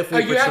what if Oh,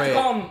 we you have portray to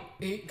call him.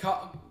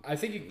 I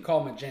think you can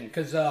call him a Jinn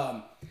because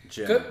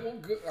Jen.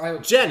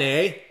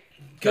 Jenny?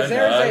 because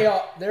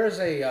there's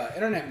a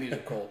internet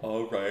musical.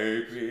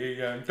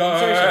 Arabian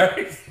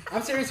serious.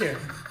 I'm serious here.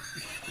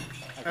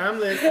 I'm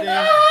listening.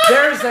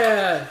 There's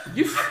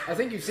I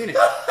think you've seen it.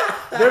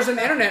 There's an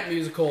internet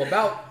musical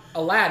about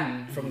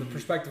Aladdin from the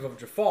perspective of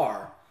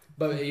Jafar,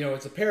 but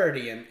it's a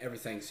parody and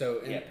everything. So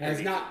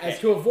as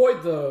to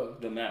avoid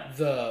The mouse.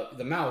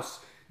 the mouse,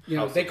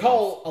 House they of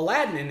call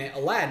Aladdin in it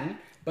Aladdin,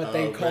 but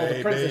they call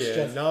the princess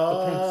just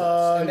the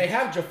princess, and they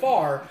have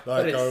Jafar,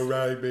 but it's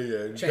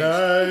Arabian changed.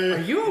 Are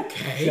you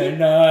okay?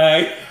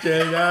 Tonight,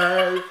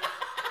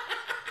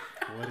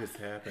 What is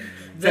happening?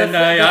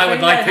 tonight, the I would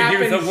thing like that to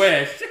use a happens-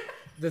 wish.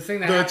 The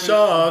thing that happens,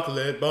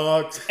 chocolate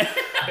box.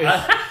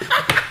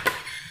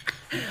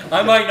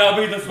 I might not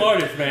be the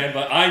smartest man,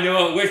 but I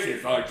know what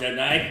wishes are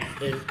tonight.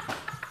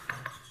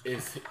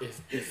 is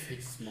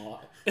he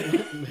smart?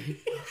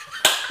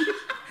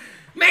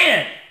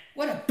 Man,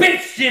 what a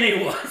bitch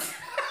Jenny was.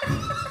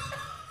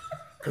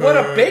 What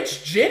a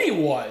bitch Jenny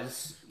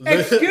was.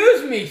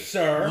 Excuse me,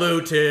 sir.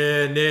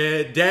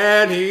 Lieutenant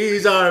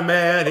Danny's our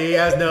man. He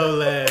has no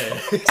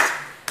legs.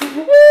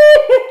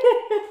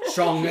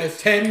 Strong as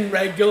 10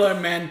 regular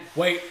men.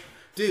 Wait,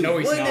 Dude, No,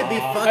 he's wouldn't it be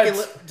not. fucking...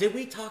 Did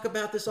we talk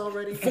about this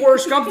already?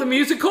 Forrest Gump the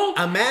musical?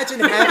 Imagine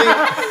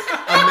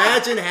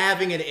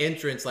having an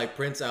entrance like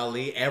Prince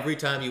Ali every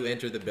time you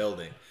enter the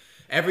building.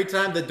 Every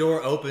time the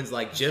door opens,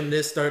 like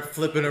gymnasts start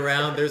flipping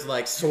around. There's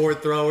like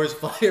sword throwers,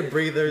 fire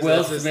breathers. Will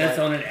That's just Smith's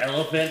like- on an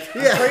elephant.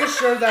 Yeah. Pretty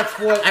sure that's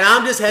what. And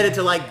I'm just headed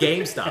to like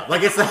GameStop.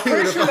 Like it's not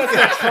even Pretty a sure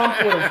that's fucking... what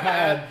Trump would have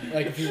had,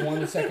 like if he won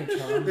the second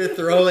term. They're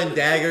throwing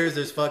daggers.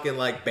 There's fucking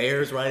like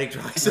bears riding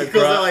tricycles.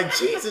 They're like,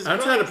 Jesus I'm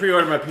Christ. trying to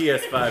pre-order my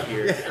PS5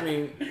 here. I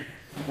mean,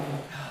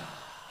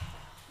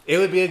 It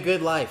would be a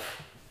good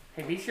life.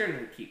 Hey, be sure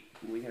to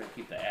we gotta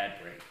keep the ad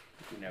break.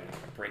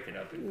 Break it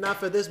up. Not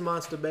for this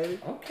monster, baby.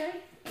 Okay.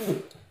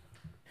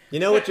 You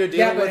know what you're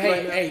Yeah, dealing but with hey,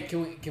 right now?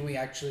 hey, can we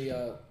actually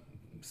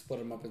split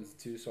them up into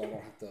two so I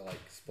don't have to like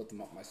split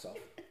them up myself?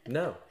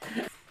 No.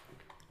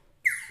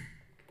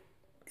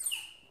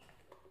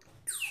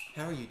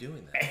 How are you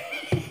doing that?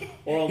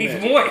 oral He's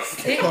magic. moist.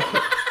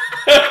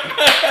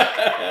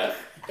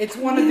 It's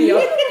one of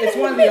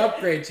the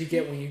upgrades you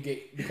get when you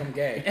become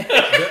gay.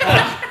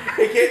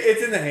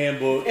 It's in the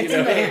handbook. It's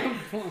you know,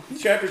 in the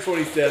chapter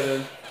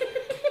 27.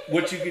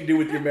 What you can do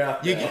with your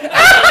mouth. You now.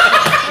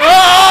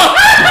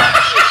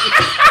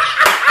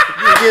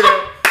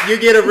 You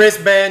get a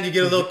wristband, you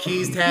get a little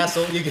keys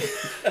tassel,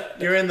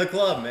 you're in the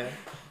club, man.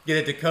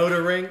 Get a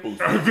Dakota ring.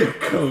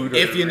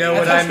 If you know I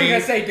what was I gonna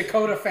mean. say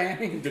Dakota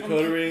Fanning.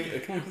 Dakota ring.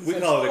 We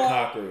call it a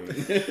cock ring.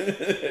 It's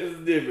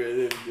different.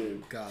 It's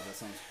different. God, that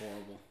sounds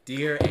horrible.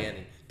 Dear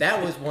Annie.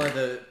 That was one of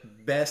the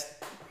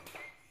best.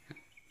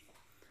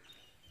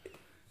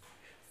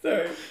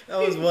 Sorry. That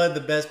was one of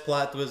the best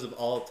plot twists of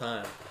all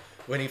time.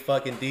 When he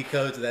fucking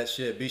decodes that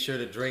shit. Be sure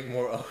to drink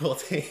more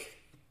Ovaltine.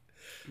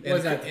 What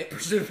is that?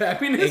 Pursuit of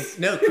Happiness?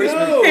 No,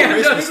 Christmas, No.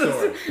 Christmas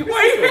story. Why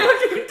are you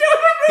doing it?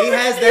 He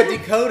has that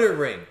decoder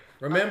ring.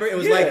 Remember, it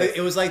was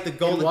Yes. like the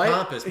golden what?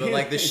 compass, but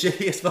like the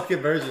shittiest fucking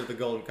version of the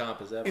golden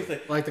compass ever. He's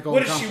Like the what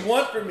golden does she compass.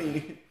 want from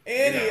me?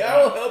 Annie,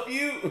 I will help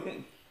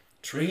you.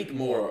 Drink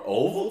more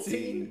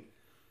Ovaltine.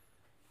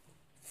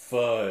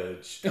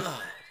 Fudge.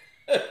 God.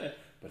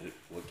 But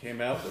what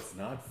came out was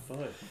not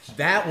fudge.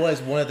 That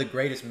was one of the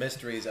greatest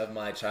mysteries of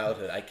my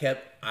childhood. I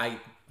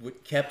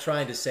kept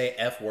trying to say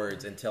F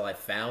words until I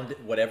found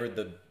whatever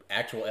the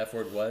actual F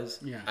word was,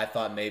 Yeah. I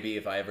thought maybe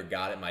if I ever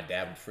got it, my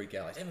dad would freak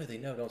out. Like, Timothy,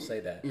 no, don't say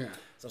that. Yeah.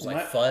 So it's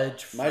like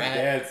fudge, My frat.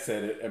 dad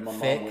said it, and my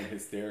thick. mom went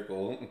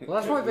hysterical. Well,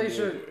 that's why they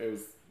should- It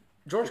was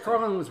George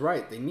Carlin was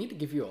right. They need to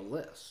give you a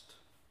list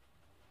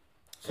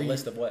A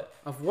list of what?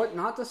 of what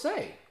not to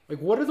say. Like,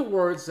 what are the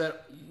words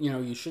that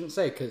you shouldn't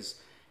say? Because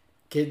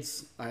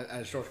kids,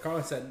 as George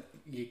Carlin said,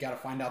 you got to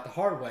find out the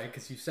hard way.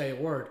 Because you say a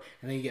word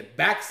and then you get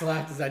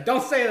backslapped and said,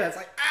 "Don't say that." It's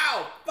like,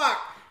 ow,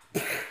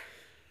 fuck.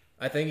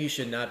 I think you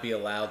should not be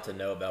allowed to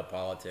know about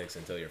politics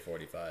until you're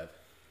 45.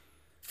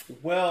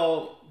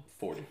 well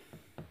 40,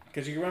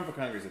 because you can run for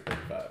Congress at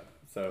 35. You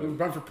So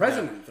run for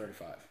president at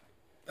 35.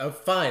 Oh,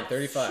 fine,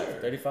 35. Sure.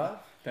 35?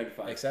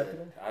 35.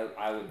 Acceptable?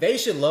 I would. They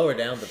should lower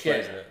down the Shit.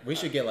 president. We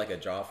should get like a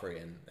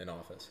Joffrey in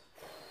office.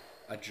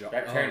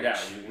 That turned out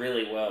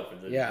really well for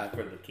the Yeah.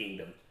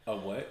 kingdom. a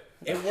what?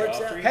 It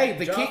works out. Hey,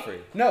 the king. Joffrey.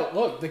 No,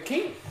 look, the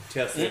king.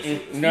 Tell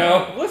Cersei.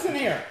 No. Listen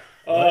here.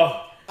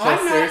 Oh, I'm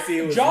tell not. Cersei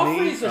it was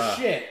Joffrey's me. a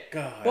shit.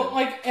 God. But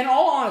like, in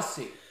all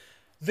honesty,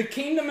 the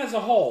kingdom as a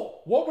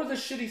whole, what were the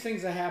shitty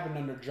things that happened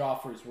under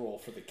Joffrey's rule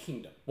for the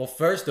kingdom? Well,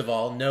 first of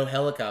all, no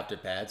helicopter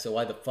pad, so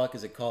why the fuck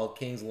is it called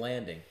King's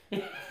Landing?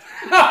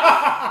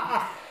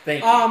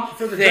 Thank you.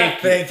 For the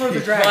Thank for the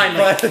you. dragon.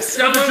 Finally,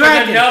 someone with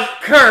dragons.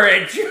 enough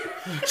courage.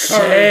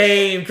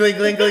 Shame! Cling,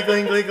 cling, cling,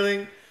 cling, cling,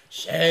 cling.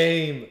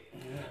 Shame!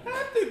 I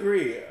have to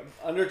agree.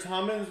 Under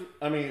Thomas,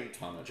 under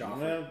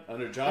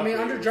Joffrey. I mean,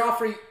 under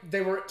Joffrey,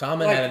 they were.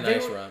 Tommen had a they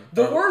nice were- run.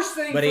 The worst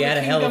thing But for he the had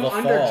a hell of kingdom a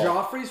under fall.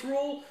 Joffrey's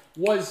rule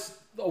was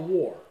a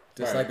war.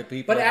 Just like the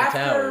people But at the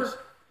after,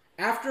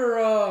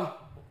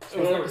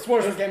 towers.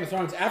 spoilers for Game of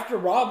Thrones. After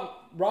Rob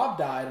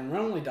died and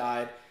Renly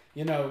died,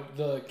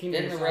 the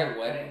kingdom. Didn't the was Red on-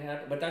 Wedding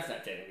happen? But that's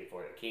not technically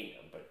for the kingdom.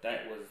 But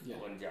that was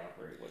when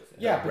Joffrey was.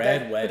 Yeah, but,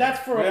 Red but Wedding. that's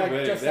for Red like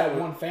Wedding, just that that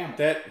was- one family.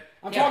 That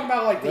I'm Yeah. talking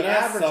about like the when I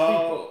average saw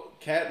people.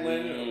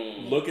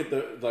 Catelyn look at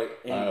the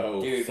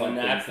Dude, when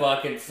that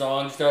fucking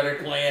song started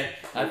playing,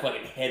 I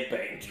fucking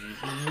headbanged.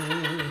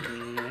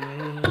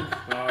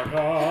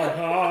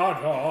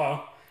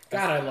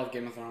 God, I love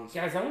Game of Thrones.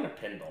 Guys, I want a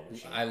pinball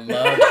machine. I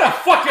love. What a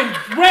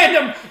fucking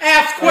random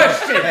ass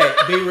question. Hey,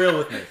 be real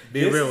with me.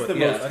 Be This real is with the me.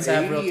 most Let's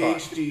have real talk.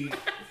 ADHD.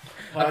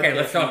 Okay,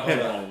 let's talk podcast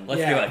pinball.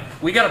 Let's Yeah. do it.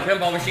 We got a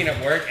pinball machine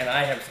at work, and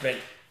I have spent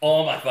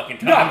all my fucking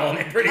time No, on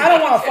it. Pretty I don't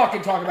much. want to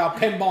fucking talk about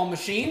pinball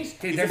machines.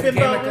 Dude, there's a a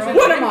Game pinball of Thrones.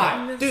 What am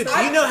I? Dude,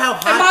 do you know how Am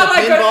I hot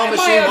like the pinball am I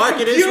machine a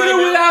market is computer right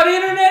now? without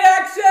internet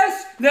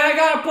access? Then I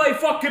gotta play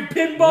fucking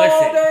pinball all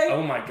Listen, day.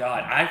 oh my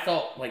god, I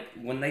thought like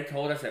when they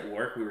told us at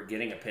work we were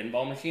getting a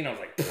pinball machine, I was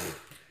like, pfft.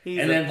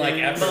 And then like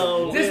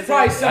after This is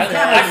probably some kind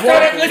of I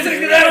started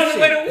listening to that on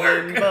the way to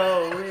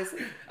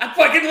work. I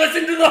fucking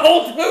listened to the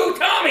whole Blue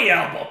Tommy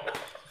album.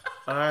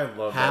 I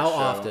love How that show.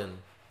 often,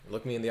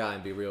 look me in the eye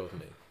and be real with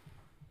me,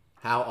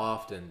 how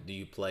often do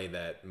you play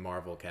that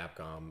Marvel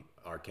Capcom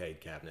arcade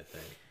cabinet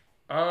thing?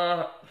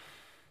 I'd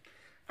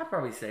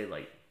probably say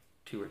like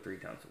 2 or 3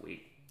 times a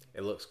week.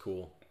 It looks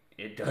cool.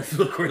 It does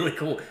look really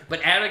cool.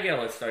 But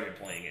Abigail has started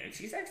playing it, and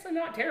she's actually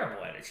not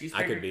terrible at it. She's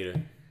I could beat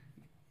her.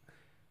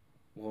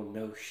 Well,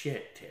 no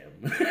shit,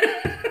 Tim.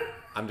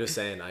 I'm just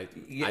saying, I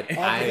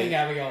think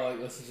Abigail like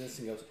listens to this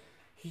and goes,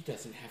 "He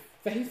doesn't have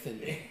faith in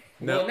me."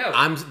 no, Well, no.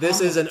 I'm. This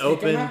I'm is an gonna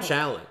take him open out.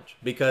 challenge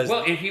because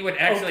Well, if you would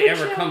actually good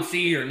ever job. come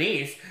see your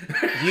niece,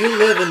 you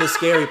live in the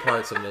scary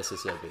parts of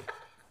Mississippi.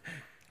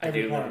 I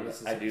Every do part of live.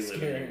 this is I do live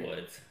scary. in the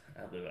woods.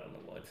 I live out in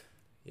the woods.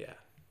 Yeah,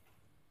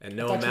 and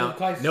no thought you amount,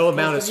 lived no close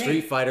amount of to me.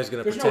 Street Fighter is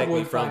going to There's no protect me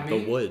wood from by the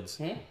me. woods.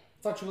 I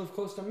thought you lived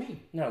close to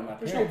me. No, my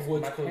There's no parents.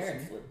 woods my close to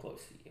parents me. live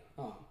close to you.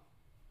 Oh,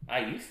 I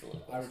used to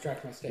live. I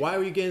retract my statement. Why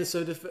are you getting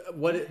so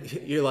what?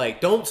 You're like,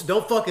 don't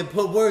fucking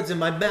put words in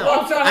my mouth.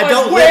 Well, I'm I like,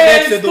 don't live where's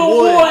next to the the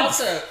woods.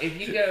 woods? Also, if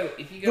you go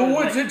The to,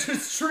 woods like, are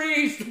just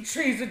trees. The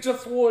trees are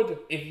just wood.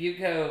 if you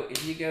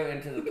go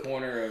into the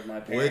corner of my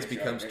parents' Woods yard,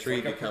 becomes there's tree,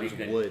 like a becomes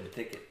pretty good wood.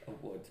 thicket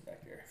of woods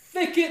back there.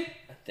 Thicket.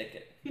 A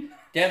thicket.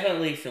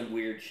 Definitely some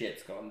weird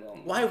shit's gone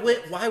down. Why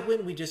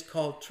wouldn't we just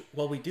call?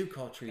 Well, we do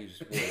call trees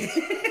woods.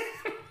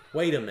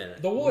 Wait a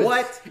minute. The woods.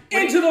 What?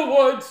 Into the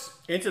woods.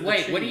 Into the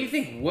Wait, what do trees. you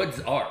think woods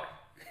are?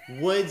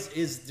 Woods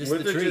is just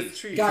Woods the are trees. just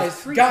trees.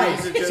 Guys, Trees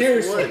guys, are just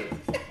seriously.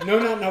 wood. No,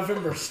 not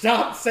November.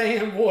 Stop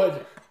saying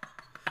wood.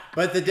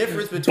 But the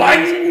difference between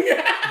Bang!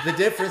 the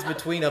difference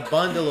between a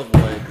bundle of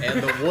wood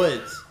and the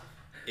woods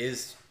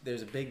is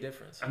there's a big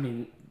difference. I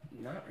mean,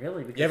 not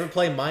really. Because You ever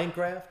play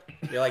Minecraft?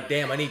 You're like,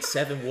 damn, I need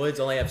 7 woods,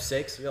 only have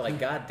 6. You're like,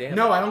 god damn.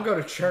 No, I don't go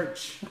to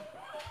church.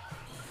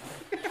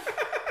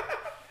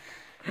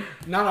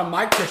 Not on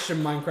my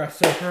Christian Minecraft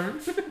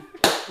server.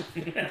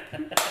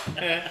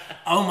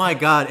 Oh my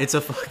god, it's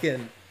a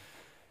fucking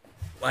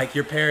like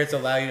your parents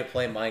allow you to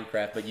play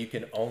Minecraft, but you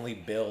can only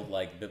build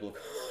like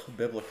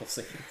biblical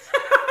scenes.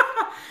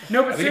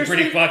 No, but I think seriously,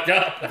 pretty fucked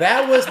up.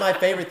 That was my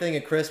favorite thing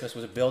at Christmas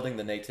was building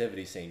the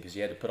nativity scene because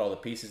you had to put all the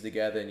pieces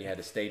together and you had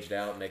to stage it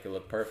out and make it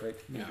look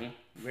perfect. Mm-hmm.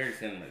 Very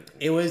similar.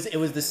 It was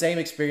the same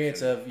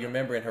experience of you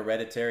remember in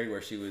Hereditary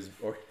where she was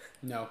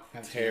no,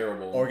 haven't seen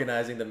Terrible.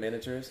 organizing the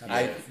miniatures. it.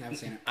 Haven't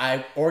seen it.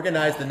 I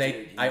organized the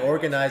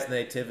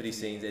nativity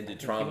scenes into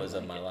traumas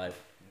of my life.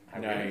 I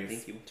really Nice.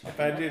 think you would If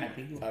I did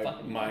think you would a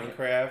fucking like it.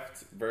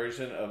 Minecraft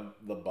version of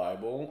the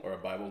Bible or a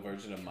Bible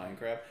version of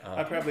Minecraft,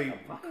 I'd probably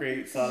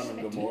create Sodom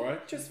and Gomorrah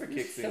just for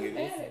kicks and So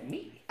giggles. mad at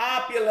me.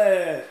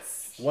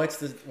 Opulence. What's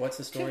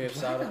the story of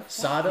Dude, Sodom? what the fuck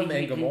Sodom did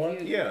and you do?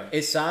 Gomorrah? Yeah.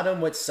 Is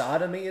Sodom what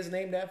sodomy is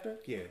named after?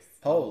 Yes.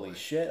 Holy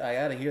shit! I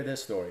gotta hear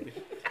this story.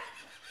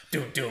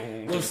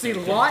 Well, see,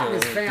 Lot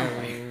and his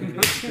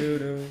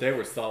family. They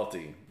were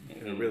salty.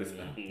 They were really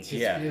salty.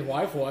 Yeah. His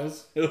wife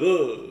was.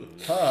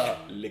 Huh.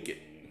 Lick it.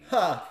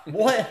 Huh.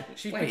 What?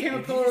 She Wait, became a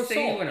did pillar you of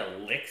say you salt. want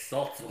to lick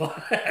Salt's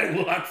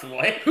wife? Lot's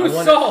wife? Who's I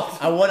wanna- salt?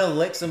 I want to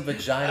lick some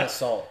vagina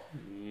salt.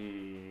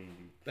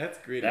 That's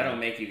great. That'll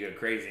make you go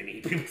crazy and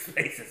eat people's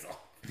faces off.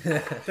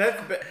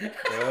 That's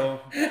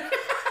well.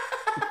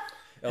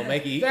 It'll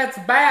make you eat. That's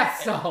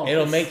bath salt.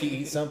 It'll make you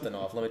eat something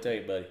off. Let me tell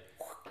you, buddy.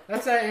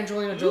 That's that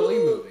Angelina Jolie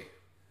movie.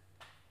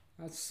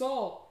 That's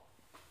salt.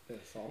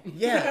 That's salt.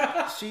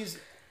 Yeah, she's.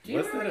 Do you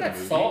What's remember that a that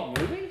movie? Salt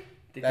movie?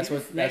 Did That's you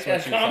what- just that's make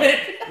what that she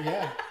comment?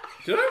 Yeah.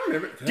 Did I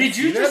remember? I Did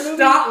see you that just movie?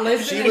 stop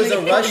listening? She was a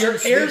and Russian your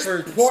ears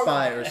sleeper pour-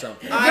 spy or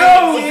something. No,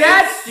 I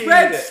that's did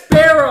Red see it.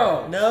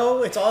 Sparrow.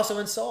 No, it's also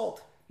in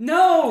salt.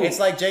 No. It's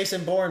like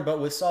Jason Bourne, but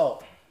with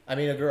salt. I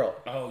mean, a girl.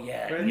 Oh,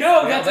 yeah.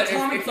 No, Yeah, that's but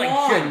Atomic it's like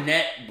Blonde.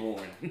 Jeanette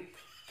Bourne.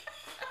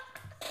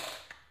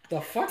 The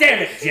fuck?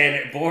 Damn it,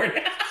 Janet Bourne.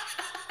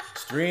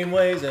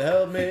 Streamways to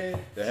help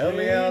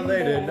me out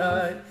late at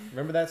night.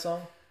 Remember that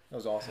song? That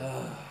was awesome.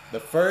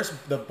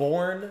 the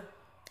Bourne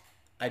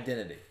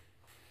Identity.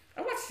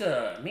 I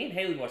watched, me and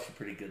Haley watched a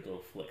pretty good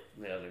little flick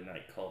the other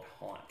night called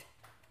Haunt.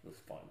 It was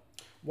fun.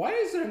 Why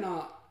is there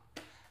not?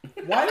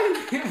 Why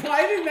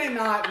did they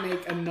not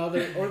make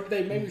another? Or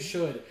they maybe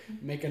should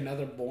make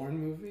another Bourne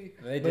movie.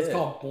 They But It's did.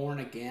 called Born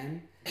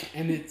Again,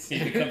 and it's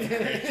He becomes a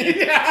Christian.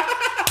 yeah.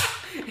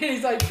 And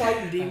he's like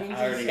fighting demons.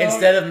 I already- And stuff.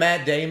 Instead of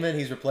Matt Damon,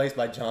 he's replaced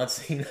by John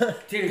Cena.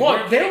 Dude,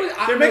 Look, there was.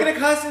 They're making a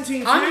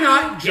Constantine. I'm too.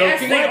 not Yes,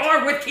 joking. they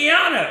are with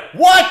Keanu.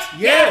 What?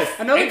 Yes.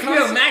 Another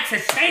HBO Max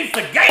has changed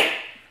the game.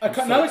 So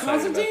Another excited about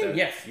Constantine? that.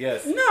 Yes.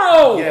 Yes.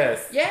 No.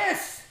 Yes.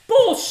 Yes.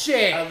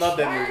 Bullshit. I love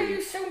that Why are movie.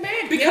 you so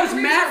mad? Because Keanu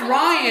Reeves Matt is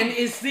Ryan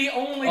is the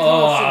only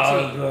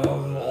awesome.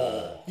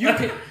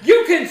 Constantine.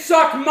 You can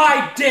suck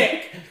my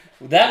dick.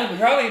 That would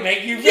probably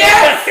make you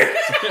Yes!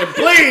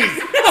 Please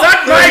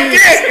suck my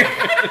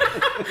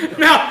dick.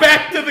 Now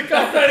back to the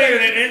That's not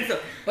even an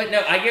insult. But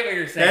no, I get what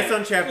you're saying. That's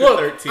on chapter Look,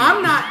 13.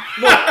 I'm not.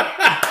 Look.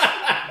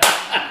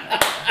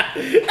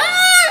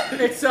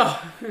 It's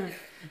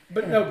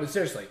but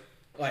seriously,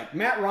 like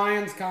Matt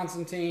Ryan's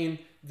Constantine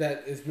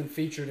that has been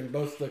featured in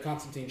both the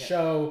Constantine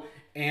show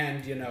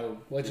and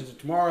Legends of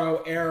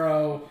Tomorrow,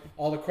 Arrow,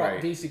 all the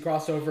Right. DC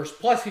crossovers.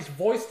 Plus, he's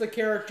voiced the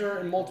character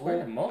in multiple We're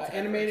the multiverse,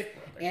 animated.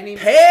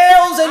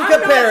 Pales in I'm not-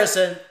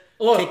 comparison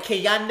Look. to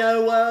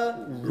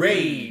Keanu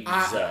Reeves.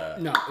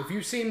 No, if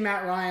you've seen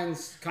Matt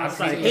Ryan's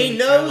Constantine, He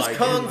knows I like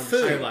Kung it.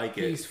 Fu. I like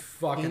it. he's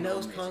fucking He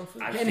knows amazing. Kung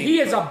Fu. I've And seen he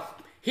is both.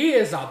 he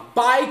is a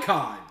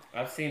bicon.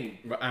 I've seen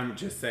But I'm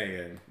just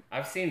saying.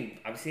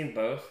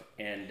 both,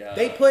 and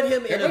They put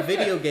him in they're a both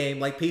video good. game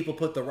like people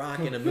put The Rock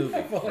in a movie.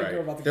 I feel like Right. we're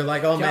about to They're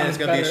like, oh man, it's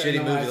gonna be a John's shitty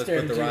better, movie. Let's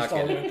put The Rock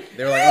in Tears it.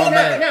 They're like, oh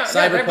man, no,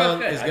 they're both Cyberpunk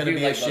good. is I gonna do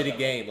be a like both of shitty them.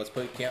 game. Let's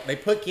put they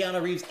put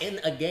Keanu Reeves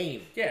in a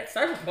game. Yeah,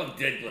 Cyberpunk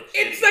did look.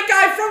 It's shitty. the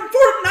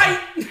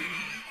guy from Fortnite.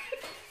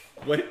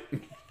 What?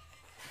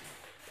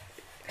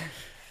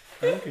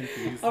 I'm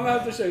confused. I'm gonna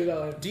have to show you that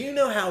later. Do you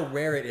know how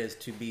rare it is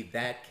to be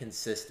that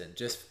consistent?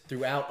 Just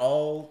throughout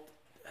all,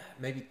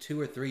 maybe 2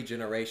 or 3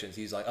 generations,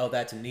 he's like, oh,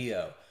 that's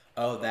Neo.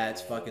 Oh,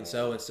 that's fucking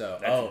so and so.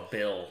 That's Oh,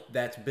 Bill.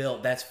 that's Bill.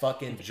 That's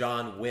fucking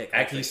John Wick.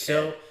 Like Actually, he's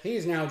so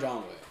He's now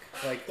John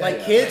Wick. like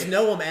yeah, kids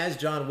know him as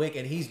John Wick,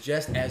 and he's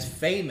just as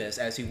famous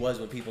as he was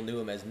when people knew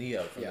him as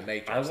Neo from Yeah. the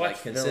Matrix. I watched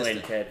like Bill consistent.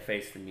 and Ted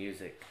Face the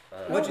Music.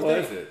 What'd you What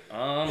was think? it?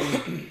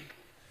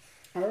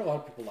 I heard a lot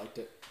of people liked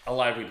it. A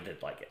lot of people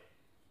did like it.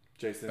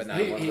 Jason's But not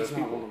not one of He's those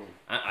not people. one of them.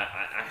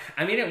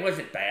 I mean, it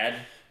wasn't bad.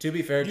 To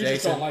be fair, You just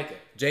Jason don't like it.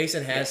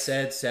 Jason has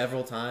said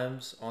several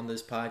times on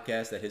this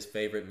podcast that his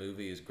favorite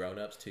movie is Grown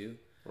Ups 2.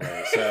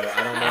 Right. So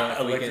I don't know if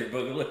we Electric can.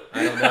 Boogaloo.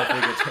 I don't know if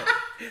we can.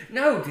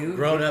 No, dude.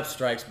 Grown Up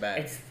Strikes Back.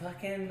 It's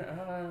fucking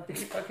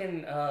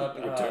Return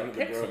of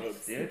the pixels,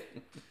 Grown-Ups. dude.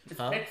 It's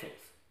Huh?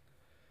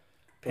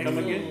 pixels. Come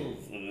again?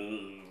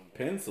 Pixels.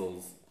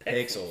 Pencils.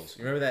 Pixels.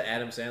 You remember that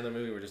Adam Sandler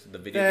movie where just the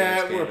video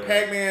That games where came out?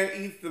 Pac-Man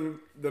eats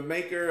the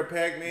maker of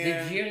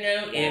Pac-Man. Did you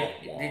know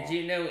if Wah, wah. did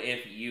you know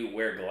if you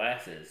wear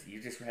glasses,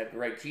 you just have the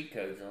right cheat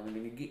codes on them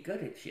and you get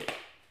good at shit.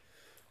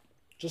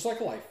 Just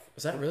like life.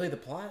 Was that really the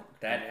plot?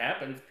 That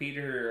happens.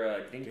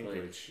 Peter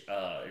Dinklage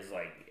is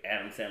like,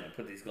 Adam Sandler,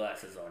 put these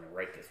glasses on and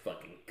write this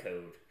fucking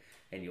code,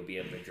 and you'll be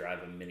able to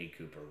drive a Mini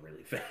Cooper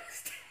really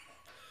fast.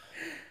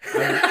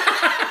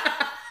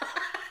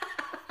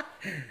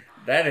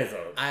 That is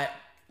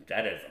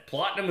a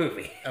plot in a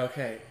movie.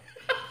 Okay.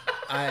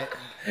 I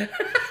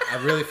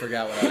really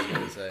forgot what I was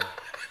going to say.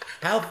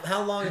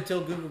 How long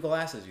until Google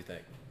Glasses, you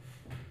think?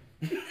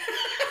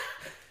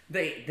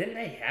 Didn't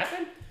they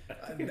happen?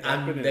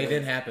 They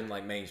didn't happen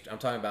like mainstream. I'm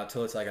talking about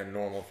till it's like a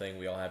normal thing.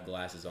 We all have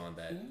glasses on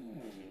that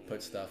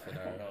put stuff in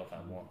I don't know our if I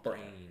want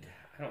brain.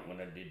 I don't want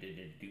to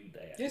do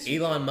that. Yes.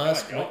 Elon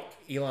Musk. No,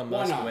 I Elon Why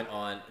Musk not? went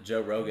on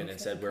Joe Rogan and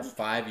said we're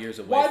 5 years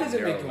away Why from does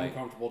it make you Neuralink.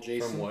 uncomfortable,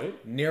 Jason? From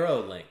what?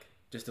 Neuralink,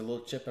 just a little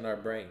chip in our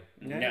brain,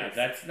 No,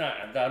 that's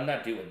not. I'm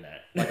not doing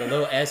that. like a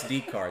little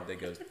SD card that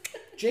goes.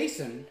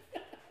 Jason,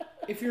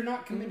 if you're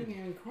not committing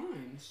any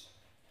crimes,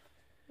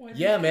 why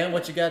Yeah, man,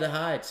 what you got to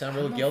hide? Sound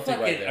real guilty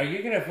right Are there.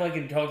 you gonna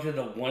fucking talk to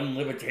the one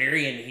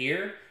libertarian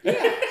here? Yo,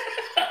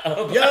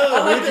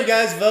 who'd you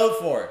guys vote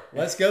for?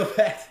 Let's go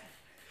back.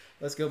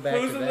 Let's go back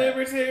Who's to a that.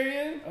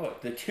 libertarian? Oh,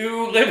 the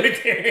two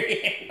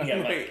libertarian.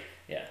 Yeah, Wait.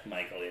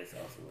 Michael is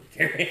also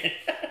libertarian.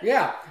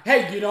 Yeah.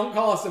 Hey, you don't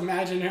call us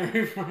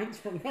imaginary friends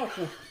for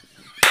nothing.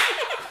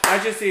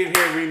 I just see it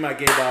here and read my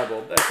gay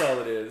Bible. That's all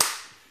it is.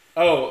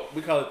 Oh,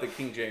 we call it the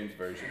King James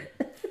Version.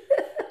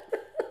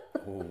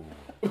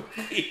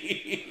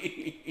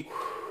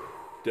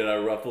 Did I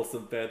ruffle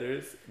some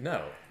feathers?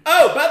 No.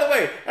 Oh, by the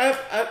way,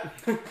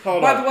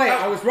 hold By on. the way,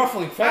 I was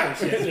ruffling feathers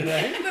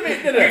yesterday.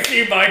 You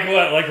see Michael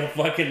at like a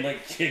fucking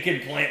like chicken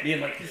plant being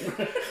like,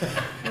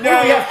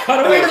 No, we have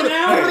cutaways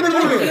now.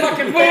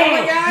 Fucking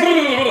Family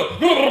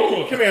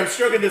Guy. Come here, I'm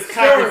stroking this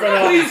cock in front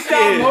of all Please these stop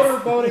kids.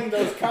 motorboating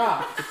those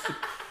cops.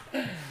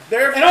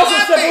 They're And also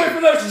step away flapping.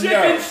 from those No.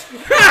 chickens.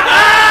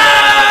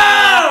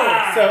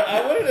 So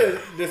I wanted to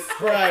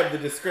describe the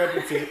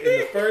discrepancy in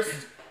the first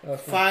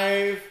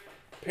five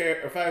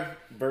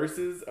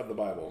verses of the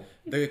Bible.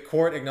 The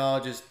court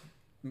acknowledges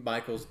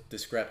Michael's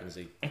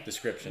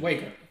description.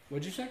 Wait,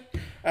 what'd you say?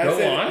 I Go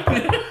said, on.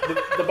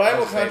 The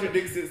Bible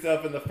contradicts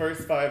itself in the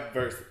first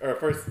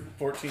first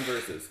 14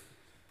 verses.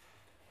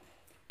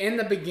 In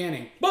the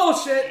beginning.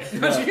 Bullshit. In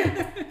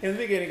the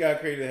beginning, God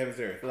created the heavens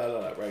and earth. La la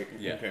la. Right?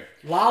 Yeah. Okay.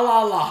 La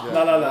la la.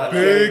 La la la.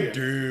 Big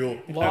deal.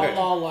 La Okay.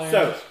 la land.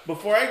 So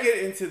before I get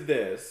into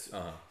this,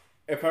 Uh-huh.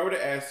 if I were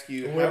to ask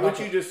you, What how would about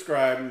you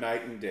describe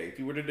night and day? If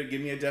you were to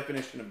give me a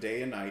definition of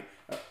day and night,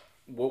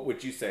 what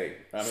would you say?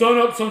 I mean, Sun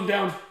up, sun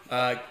down.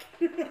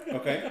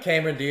 okay.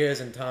 Cameron Diaz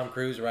and Tom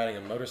Cruise riding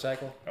a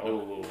motorcycle.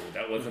 oh,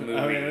 that was a movie.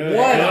 I mean,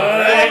 What?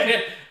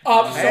 Good.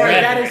 Sorry,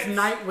 that Reference. is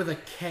night with a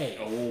K.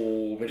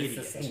 Oh, but it's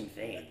the same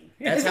thing.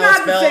 That's It's how it's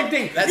not the spelled. same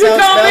thing. That's You how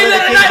it's told me spelled in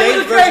that a the night King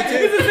with a James K.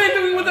 version It's too. the same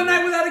thing with a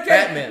night without a K.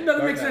 Batman.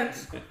 Doesn't Dark make Knight.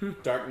 sense.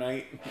 Dark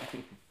night.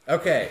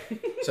 Okay,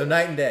 so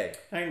night and day.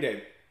 Night and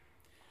day.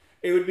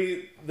 It would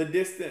be the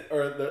distance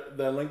or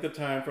the length of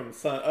time from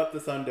sun up to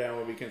sundown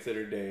would be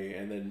considered day,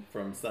 and then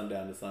from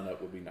sundown to sun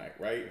up would be night,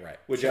 right? Right.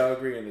 Would y'all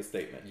agree in this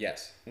statement?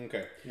 Yes.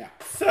 Okay. Yeah.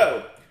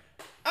 So,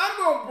 I'm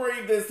going to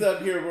bring this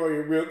up here for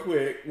you real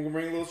quick. We're going to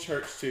bring a little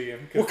church to you.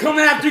 We're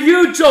coming after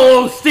you,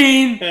 Joel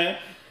Osteen.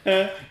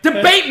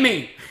 Debate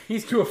me.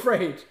 He's too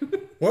afraid.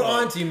 We're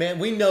on to you, man.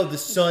 We know the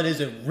sun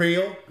isn't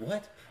real.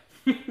 What?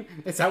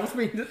 Is that what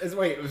we?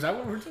 Wait, is that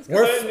what we're just?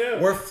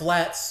 We're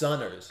flat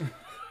sunners.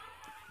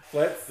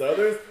 Flat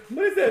Southers?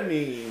 What does that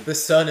mean? The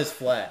sun is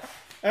flat.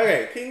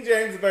 Okay, King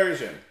James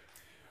Version.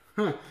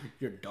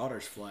 Your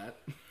daughter's flat.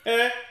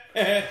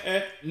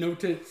 I No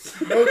tits.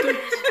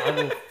 I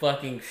will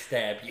fucking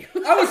stab you.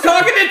 I was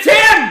talking to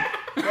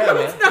Tim. Yeah,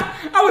 man.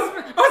 I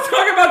was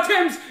talking about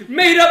Tim's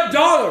made up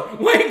daughter.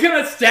 Why are you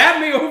gonna stab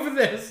me over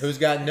this? Who's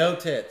got no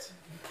tits?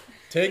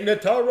 Tig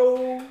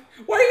Notaro.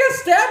 Why are you gonna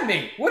stab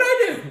me? What'd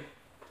I do?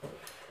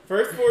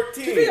 Verse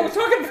 14. I was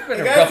talking about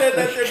And God said,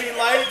 let there be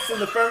lights in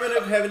the firmament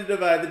of heaven to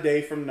divide the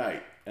day from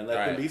night. And let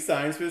Right. them be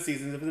signs for the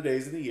seasons and for the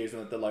days and the years,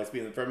 and let the lights be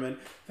in the firmament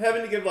of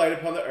heaven to give light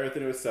upon the earth.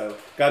 And it was so.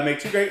 God made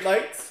two great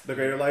lights. The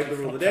greater light will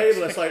rule the day,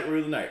 the less light will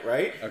rule the night,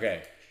 right?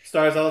 Okay.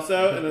 Stars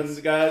also, and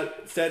then God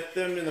set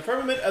them in the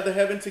firmament of the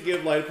heaven to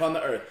give light upon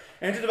the earth,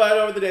 and to divide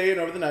over the day and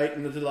over the night,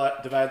 and to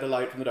divide the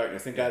light from the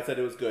darkness. And God said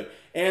it was good.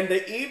 And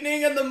the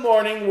evening and the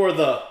morning were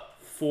the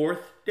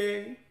fourth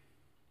day.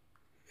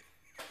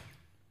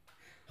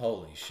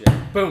 Holy shit.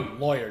 Boom,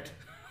 lawyered.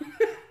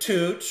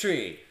 Two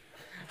tree.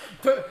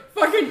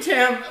 Fucking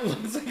Tim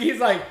looks like he's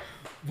like,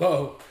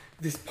 whoa,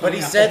 this But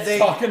he said pineapple's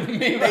talking to me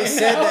they right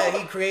said now. that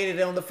he created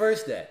it on the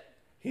first day.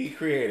 He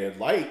created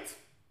light.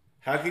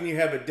 How can you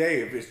have a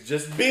day if it's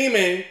just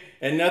beaming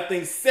and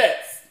nothing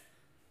sets?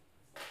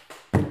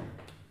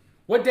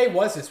 What day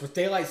was this? Was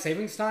daylight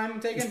savings time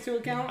taken into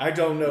account? I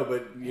don't know,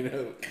 but you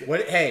know.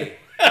 What? Hey,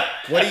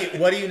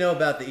 what do you know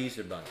about the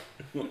Easter Bunny?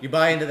 You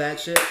buy into that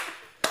shit?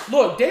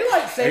 Look,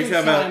 daylight savings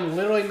talking about time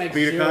literally makes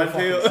Peter zero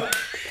Cottontail? fucking sense.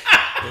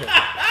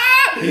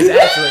 He's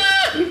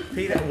actually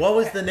Peter. What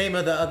was the name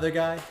of the other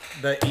guy?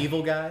 The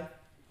evil guy?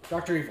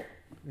 Dr. Evil.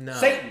 No.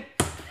 Satan.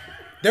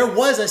 There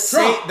was a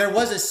Trump. There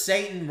was a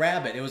Satan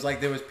rabbit. It was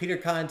like there was Peter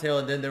Cottontail,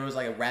 and then there was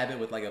like a rabbit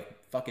with like a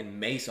fucking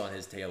mace on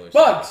his tail or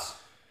something. Bugs.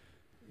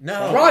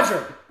 No.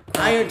 Roger.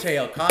 Iron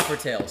Tail,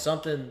 Coppertail,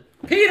 something.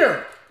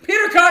 Peter.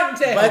 Peter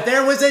Cottontail. But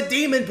there was a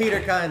demon Peter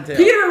Cottontail.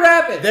 Peter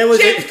Rabbit. There was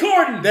James a,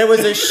 Corden. There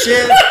was a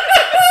shin.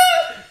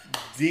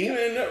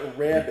 Demon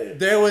rabbit.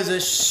 There was a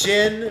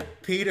shin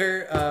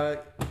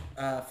Peter.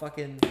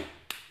 Fucking.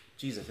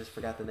 Jesus, just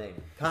forgot the name.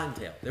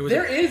 Cottontail.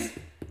 There is.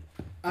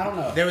 I don't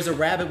know. There was a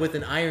rabbit with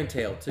an iron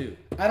tail too.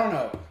 I don't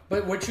know.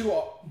 But what you.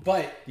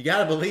 But You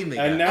gotta believe me.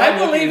 And guys. now I I'm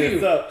looking believe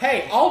this you. up.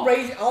 Hey,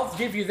 I'll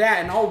give you that,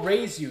 and I'll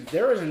raise you.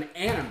 There is an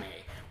anime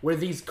where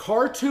these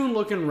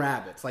cartoon-looking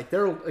rabbits, like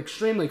they're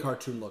extremely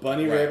cartoon-looking,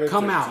 Bunny rabbits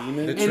come are out,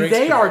 demons? and The Trix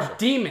they are commercial.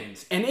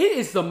 demons, and it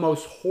is the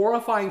most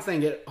horrifying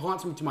thing. It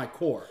haunts me to my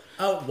core.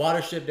 Oh,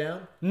 Watership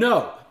Down?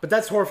 No, but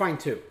that's horrifying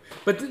too.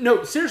 But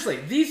no, seriously,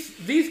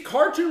 these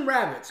cartoon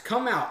rabbits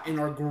come out and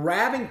are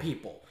grabbing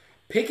people,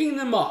 picking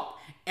them up,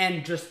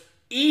 and just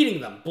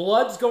eating them.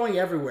 Blood's going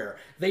everywhere.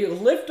 They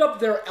lift up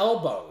their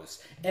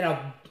elbows, and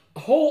a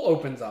hole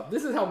opens up.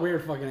 This is how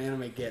weird fucking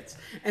anime gets.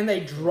 And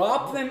they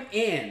drop them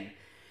in,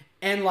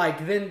 and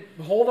like then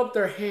hold up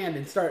their hand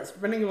and start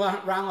spinning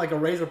around like a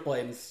razor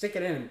blade and stick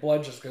it in, and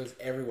blood just goes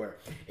everywhere.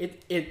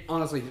 It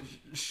honestly,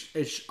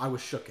 I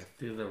was shooketh.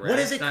 Do the What is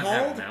rats it not called?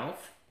 have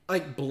mouth?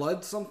 Like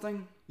blood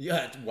something.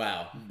 Yeah,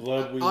 wow.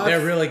 Blood weed.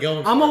 They're really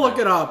going for I'm gonna it, look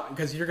man. it up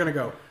because you're gonna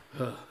go.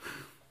 Ugh.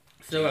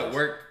 So at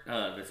work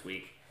this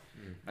week,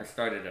 I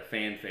started a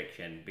fan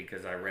fiction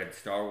because I read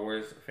Star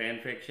Wars fan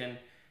fiction,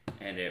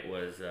 and it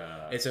was.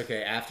 It's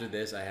okay. After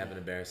this, I have an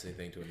embarrassing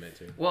thing to admit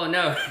to. Well,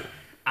 no,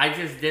 I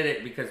just did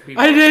it because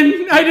people. I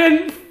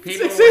didn't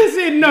People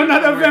succeed. No,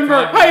 not people were November.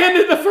 talking- I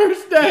ended the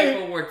first day.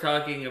 People were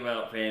talking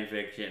about fan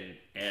fiction,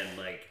 and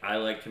like I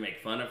like to make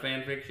fun of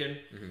fan fiction,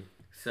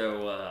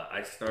 so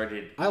I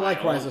started. I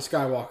like my Rise own- of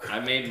Skywalker. I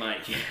made my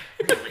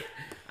really.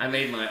 I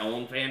made my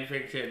own fan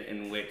fiction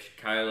in which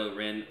Kylo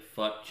Ren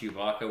fucked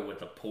Chewbacca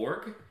with a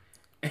porg,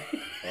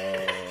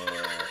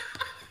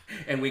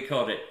 and we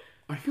called it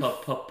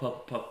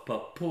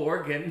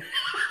Porgin.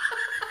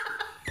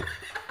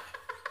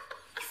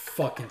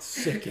 Fucking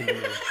sickening.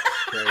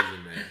 Crazy,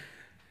 man.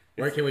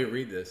 Where can we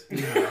read this? I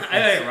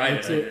didn't write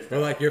it. I just- We're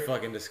like, you're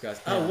fucking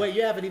disgusting. Oh, wait,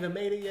 you haven't even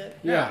made it yet?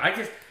 Yeah. I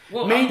just.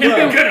 Well, Man, I'm you've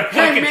never been, gonna hey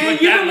fucking man,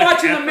 put you've that been much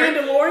watching effort. The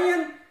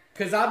Mandalorian?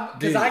 Cause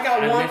I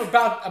got I one missed-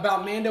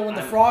 about Mando and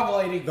the frog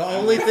lady. The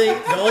only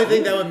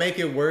thing that would make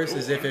it worse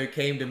is if it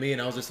came to me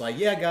and I was just like,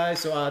 yeah, guys,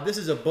 so this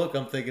is a book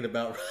I'm thinking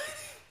about.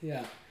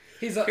 Yeah,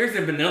 he's a. Here's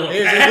a vanilla.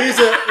 here's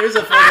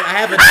a fucking, I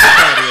have a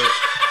notepad here.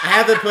 I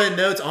haven't put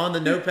notes on the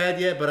notepad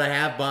yet, but I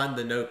have bought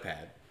the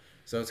notepad,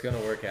 so it's gonna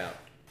work out.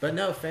 But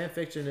no, fan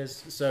fiction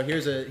is. So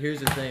here's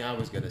the thing I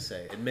was gonna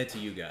say. Admit to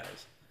you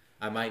guys,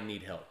 I might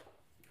need help.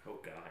 Oh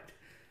God.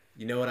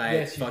 You know what I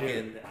Yes, you do.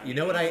 fucking. You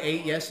know what I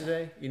ate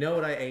yesterday? You know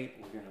what I ate?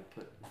 We're gonna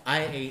put.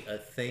 I ate a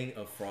thing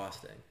of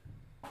frosting.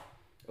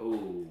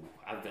 Oh,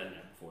 I've done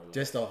that before. Though.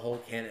 Just a whole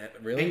can. And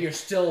Really? you're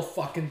still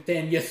fucking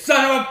thin, you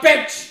son of a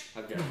bitch!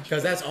 I've done.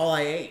 Because that's all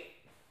I ate.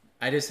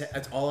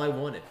 That's all I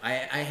wanted. I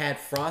had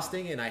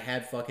frosting and I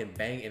had fucking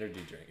Bang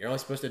energy drink. You're only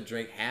supposed to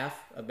drink half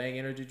a Bang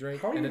energy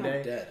drink How are in you a not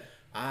day. dead?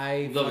 The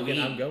I'm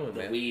going,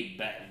 the man.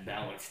 weed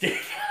balanced it.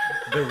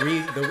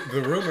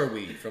 The rumor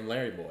weed from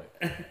Larry Boy.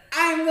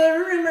 I'm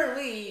the rumor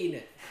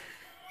weed.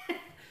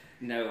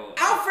 No.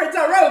 Alfred's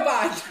a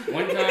robot.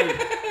 One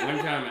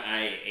time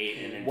I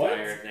ate an What?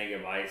 entire thing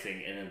of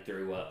icing and then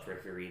threw up for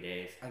 3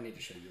 days. I need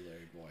to show you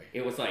Larry Boy.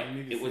 It was like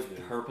need to it was see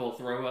this. purple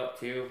throw up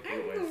too.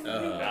 It was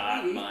Oh.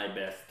 not my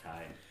best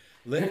time.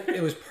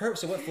 It was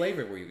So what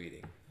flavor were you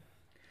eating?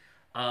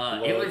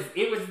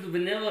 It was the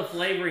vanilla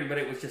flavoring, but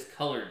it was just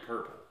colored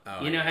purple.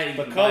 Oh, You know how you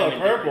The combine color them in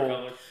different purple.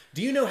 colors?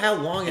 Do you know how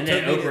long it And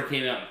took then me? Oprah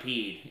came out and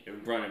peed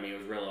in front of me. It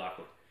was real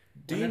awkward.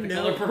 Do Wasn't you that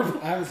know? the color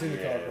purple? I haven't seen the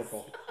color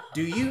purple.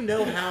 Do you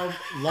know how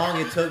long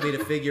it took me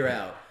to figure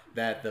out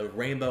that the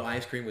rainbow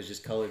ice cream was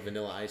just colored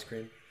vanilla ice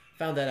cream?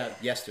 Found that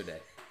out yesterday.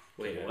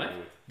 Wait, what?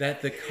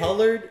 That the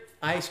colored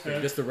ice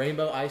cream, just the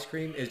rainbow ice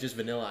cream, is just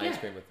vanilla ice Yeah.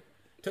 cream.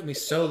 It took me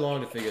so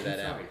long to figure that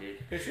out. Sorry,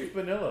 dude. It's just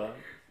vanilla.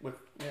 With,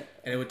 yeah.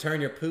 And it would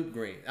turn your poop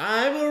green.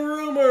 I'm a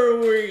rumor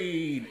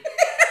weed.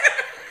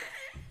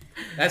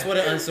 That's what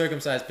an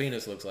uncircumcised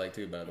penis looks like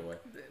too, by the way.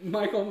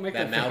 Michael, make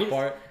That a mouth face.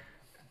 part.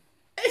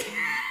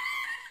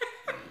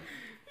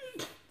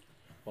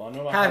 Well, I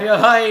know my Have you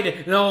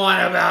heard the one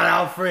about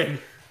Alfred?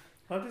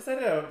 I've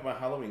decided on my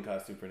Halloween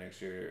costume for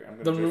next year. I'm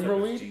The gonna dress rumor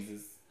up weed? as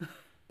Jesus,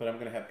 but I'm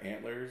gonna have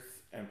antlers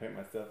and paint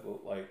myself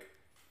look like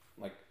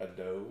a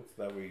doe,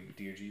 so that way,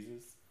 dear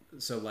Jesus,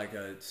 So like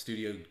a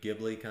Studio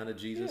Ghibli kind of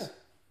Jesus.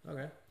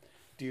 Okay.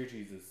 dear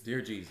Jesus.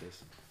 Dear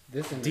Jesus.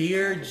 This is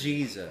Dear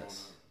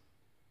Jesus.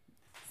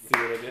 See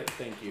what I did?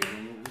 Thank you.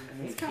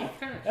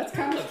 that's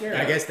kind of scary.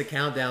 I guess the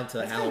countdown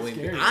to kinda Halloween.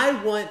 scary.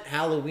 I want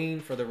Halloween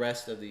for the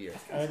rest of the year.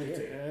 I do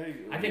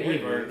too. I think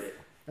we've earned it.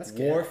 That's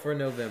War scary. for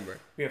November.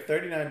 We have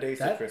 39 days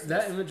to That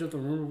Christmas. image of the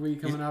rumor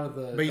weed coming out of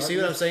the. But you see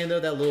what I'm darkness? saying though?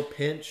 That little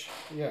pinch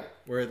Yeah.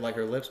 where like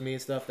her lips meet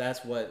and stuff.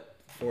 That's what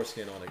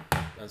foreskin on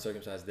an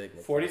uncircumcised dick looks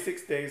like.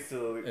 46 days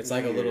till It's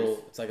like a New little. Year's,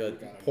 It's like a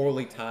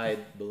poorly tied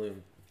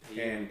balloon.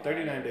 and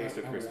 39 days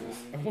to Christmas.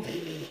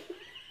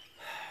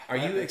 Are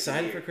you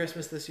excited for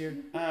Christmas this year?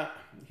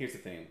 Here's the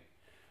thing.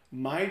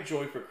 My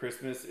joy for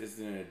Christmas is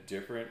in a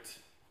different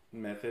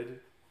method.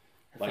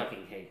 I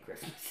fucking hate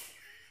Christmas.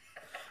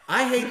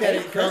 I hate that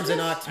it comes in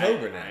Christmas?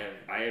 October now.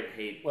 I've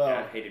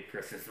hated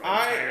Christmas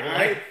my entire I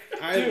life.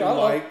 Dude, I love-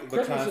 like the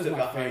Christmas is concept my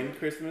behind favorite.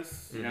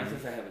 Christmas. You know,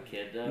 since I have a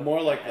kid though.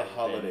 More like the I've been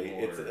holiday.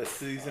 more, It's a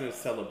season of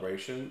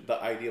celebration.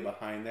 The idea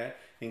behind that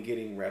and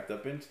getting wrapped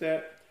up into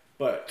that.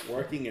 But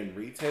working in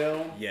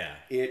retail, Yeah.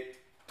 it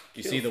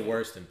You see the kills me.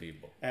 worst in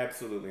people.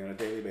 Absolutely on a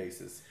daily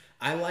basis.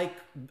 I like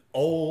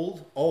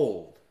old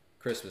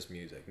Christmas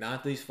music,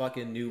 not these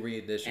fucking new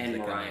re-editions And that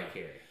come Mariah out.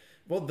 Carey.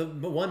 Well, the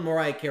one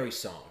Mariah Carey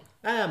song.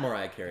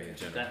 Mariah Carey in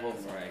general. That whole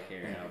Mariah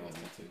Carey album.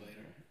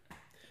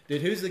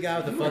 Dude, who's the guy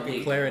with the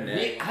fucking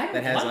clarinet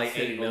that has like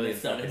 8 million?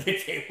 On the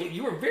table.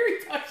 You were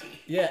very touchy.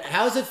 Yeah,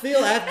 how's it feel?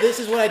 This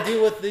is what I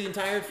do with the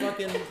entire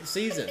fucking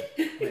season.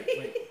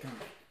 Wait, come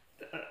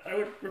on. I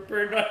would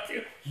prefer not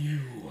to.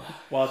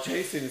 While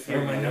Jason is You're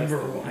here, my number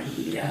one.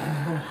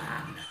 Yeah.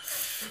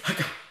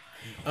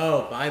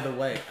 Oh, by the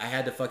way, I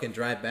had to fucking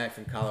drive back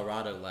from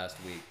Colorado last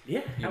week.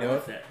 Yeah. You How know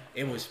was that?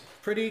 It was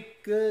pretty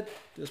good.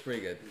 It was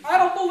pretty good. I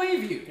don't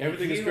believe you.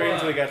 everything is You, great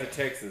until we got to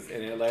Texas,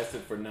 and it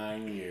lasted for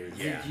 9 years.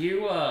 Yeah. Did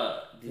you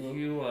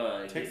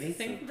get Texas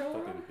anything is from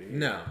Colorado? fucking big.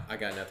 No, I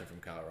got nothing from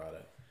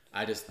Colorado.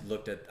 I just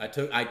looked at.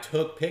 I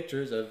took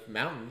pictures of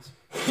mountains.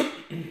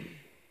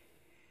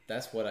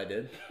 That's what I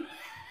did.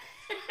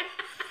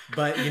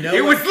 But you know,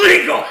 It was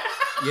legal.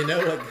 You know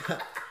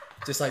what?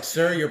 Just like,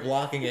 sir, you're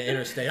blocking an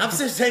interstate. I'm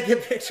just taking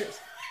pictures.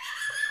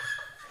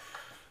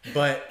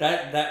 But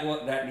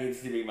That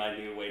needs to be my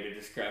new way to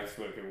describe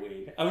smoking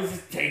weed. I was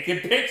just taking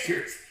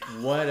pictures.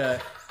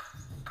 what?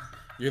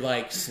 You're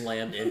like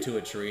slammed into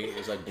a tree.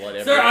 There's like blood Sir,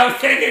 everywhere. I was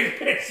taking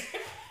pictures.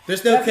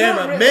 There's no That's not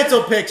camera. re-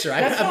 Mental picture.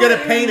 That's I'm not gonna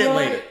even paint it really-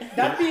 later.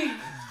 That'd be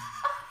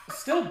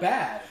still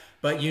bad.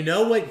 But you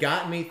know what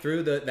got me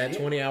through that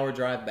 20-hour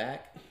drive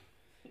back?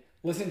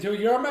 Listen to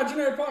your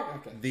imaginary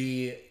podcast. Okay.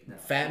 The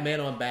Fat Man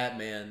on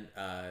Batman,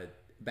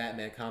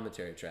 Batman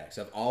commentary tracks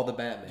of all the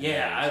Batman.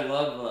 Yeah, movies. I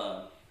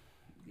love.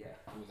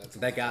 Ooh, that's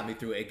That got me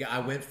through it. I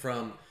went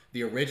from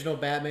the original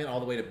Batman all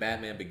the way to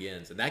Batman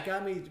Begins, and that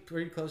got me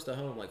pretty close to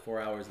home. Like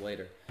 4 hours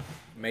later,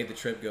 made the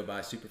trip go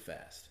by super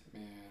fast.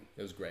 Man.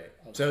 It was great.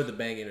 So did the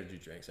Bang energy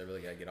drinks. I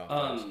really gotta get off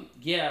those.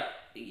 Yeah.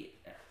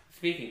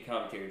 Speaking of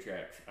commentary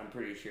tracks, I'm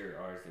pretty sure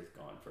ours is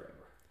gone forever.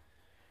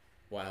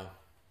 Wow.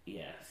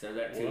 Yeah, so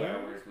that 2 What?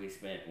 hours we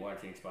spent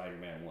watching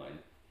Spider-Man 1.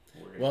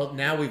 Well,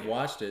 now we've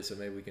watched it, so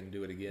maybe we can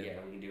do it again. Yeah,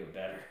 we can do it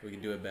better. We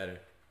can do it better.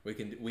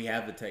 We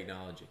have the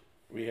technology.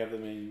 We have the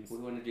means. We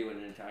want to do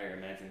an entire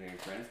Imaginary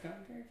Friends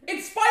commentary.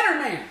 It's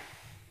Spider-Man.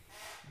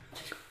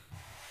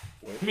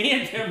 Me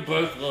and Tim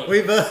both looked.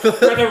 We both.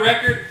 For the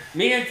record,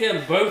 me and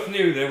Tim both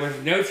knew there was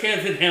no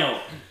chance in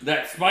hell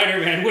that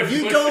Spider-Man would.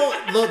 You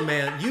don't look,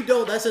 man. You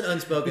don't. That's an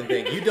unspoken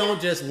thing. You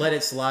don't just let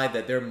it slide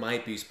that there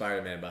might be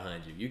Spider-Man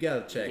behind you. You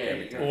gotta check Yeah,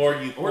 every you time. Or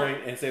you point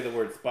and say the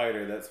word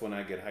spider. That's when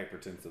I get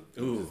hypertensive.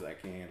 Ooh. I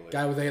can't handle it.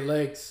 Guy with 8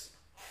 legs.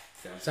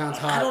 Sounds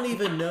hot. I don't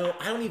even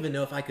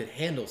know if I could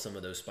handle some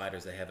of those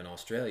spiders they have in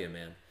Australia,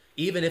 man.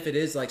 Even if it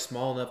is like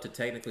small enough to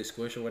technically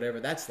squish or whatever,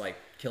 that's like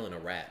killing a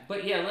rat.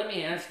 But yeah, let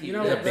me ask you. You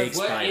know this. what, big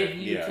what spider. if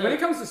you Yeah. took, When it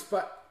comes to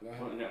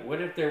well, no, what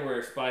if there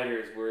were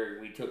spiders where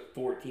we took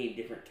 14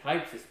 different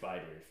types of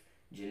spiders,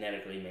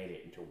 genetically made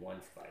it into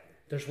one spider?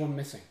 there's one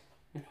missing.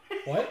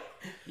 What?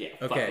 Yeah.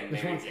 Okay. Fucking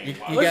Mary Jane. You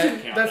Why would Listen,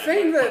 you count the that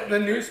thing one that the fucking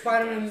new Mary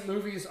Spider-Man Jane?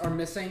 movies are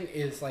missing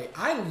is like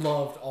I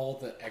loved all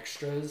the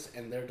extras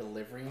and their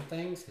delivery and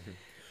things.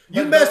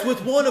 You But mess the-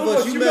 with one of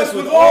us, you you mess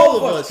with all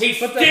of us. He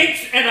But the-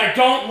 stinks, and I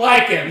don't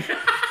like him.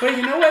 But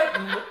you know what?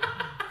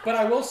 But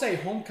I will say,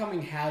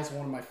 Homecoming has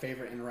one of my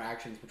favorite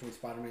interactions between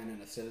Spider-Man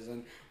and a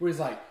citizen, where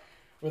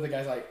the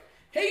guy's like,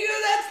 "Hey, you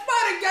that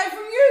Spider guy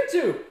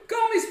from YouTube?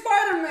 Call me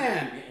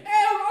Spider-Man."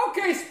 Hey,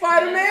 okay,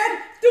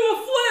 Spider-Man, do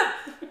a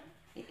flip.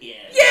 Yeah.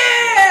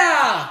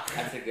 Yeah.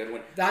 That's a good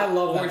one. I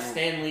love that Or one.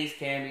 Stan Lee's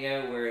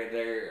cameo where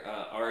they're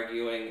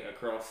arguing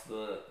across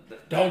the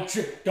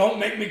Don't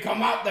make me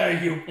come out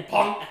there, you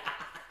punk.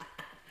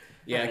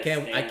 Yeah,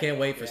 I can't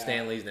wait for Yeah.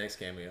 Stan Lee's next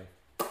cameo.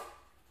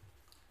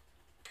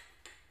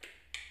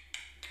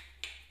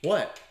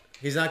 What?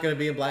 He's not going to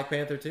be in Black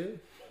Panther 2?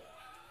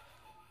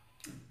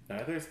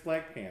 Neither is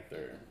Black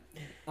Panther.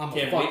 I'm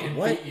Can't gonna fucking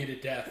wait. beat you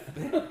to death.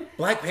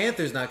 Black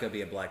Panther's not going to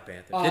be a Black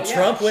Panther. Did Yeah,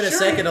 Trump win a sure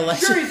second he-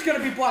 election? Sure, he's gonna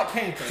be Black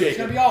Panther. It's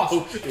gonna be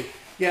awesome.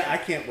 Yeah, I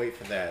can't wait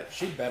for that.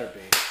 She better be.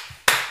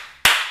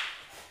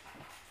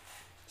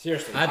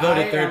 Seriously, I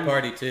voted third am-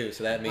 party too,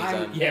 so that means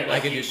Yeah, I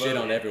like can you just shit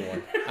on voted.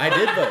 everyone. I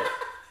did vote.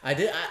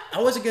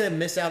 I wasn't going to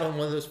miss out on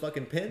one of those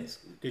fucking pins.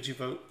 Did you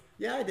vote?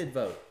 Yeah, I did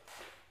vote.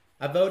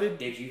 I voted.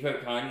 Did you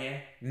vote Kanye?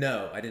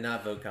 No, I did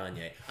not vote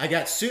Kanye. I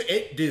got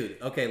dude.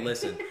 Okay,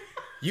 listen.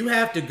 You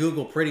have to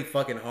Google pretty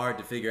fucking hard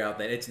to figure out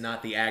that it's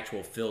not the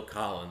actual Phil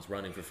Collins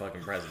running for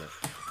fucking president.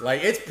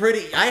 Like, it's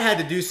pretty. I had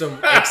to do some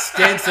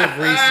extensive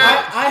research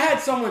I had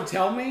someone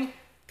tell me.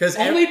 because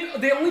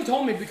They only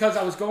told me because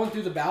I was going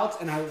through the ballots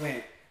and I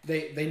went.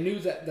 They knew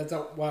that's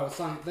why I was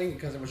thinking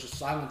because it was just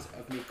silence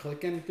of me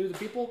clicking through the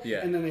people. Yeah.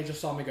 And then they just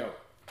saw me go.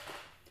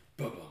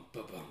 Ba-bum,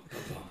 ba-bum,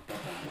 ba-bum,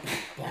 ba-bum,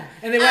 ba-bum.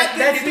 And they went,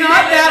 "That's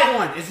not that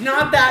one. It's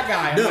not that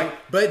guy." I'm No,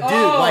 like, but dude,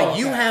 "Oh, like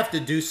you okay." have to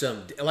do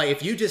some. Like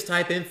if you just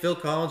type in Phil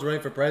Collins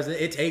running for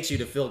president, it takes you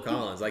to Phil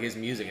Collins, like his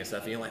music and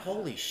stuff, and you're like,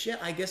 holy shit,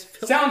 I guess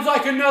Phil. Sounds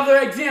like another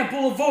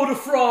example of voter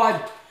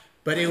fraud.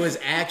 But it was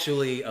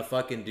actually a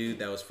fucking dude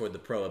that was for the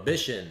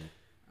Prohibition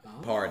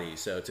party,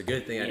 so it's a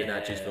good thing I did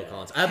not choose Phil Yeah.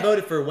 Collins. I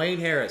voted for Wayne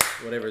Harris,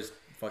 whatever his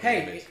fucking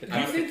name Hey, is. do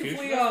you think if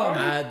we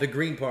Constitutional The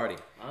Green Party.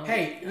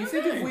 Hey, you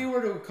think if we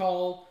were to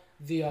call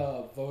the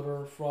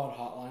voter fraud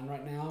hotline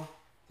right now,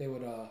 they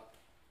would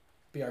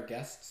be our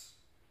guests.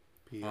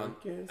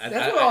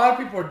 That's what a lot of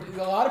people are.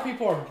 A lot of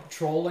people are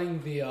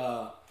trolling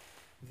the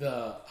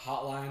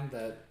hotline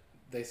that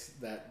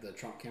the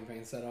Trump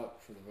campaign set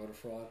up for the voter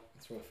fraud.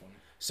 It's really funny.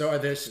 So are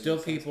there still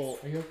people?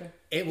 Are you okay?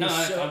 It No,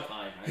 was so. I'm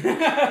fine.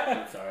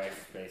 I'm sorry, I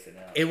just spaced it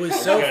out. It was I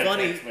so got a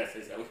funny. text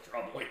message that was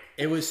troubling.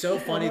 It was so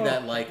funny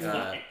that like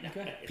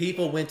Okay.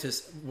 people went to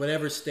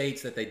whatever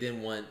states that they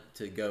didn't want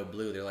to go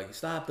blue. They're like,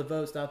 stop the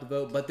vote.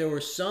 But there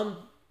were some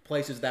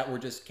places that were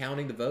just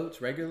counting the votes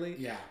regularly.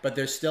 Yeah. But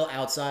they're still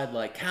outside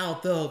like,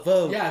 count the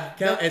vote. Yeah,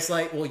 It's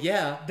like, well,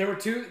 yeah. There were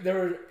two.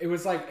 It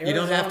was like Arizona, You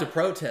don't have to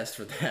protest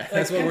for that. Like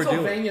That's what we're doing.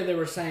 Pennsylvania, they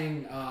were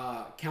saying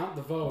count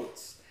the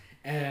votes,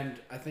 and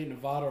I think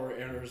Nevada or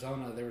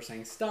Arizona, they were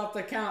saying stop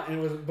the count, and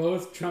it was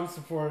both Trump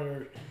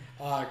supporter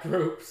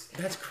groups.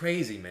 That's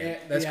crazy, man.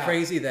 That's yeah.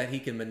 crazy that he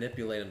can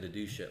manipulate them to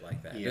do shit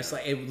like that. Yeah. Just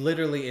like it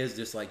literally is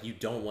just like you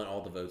don't want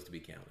all the votes to be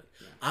counted.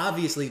 Yeah.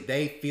 Obviously,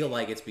 they feel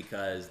like it's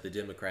because the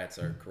Democrats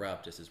are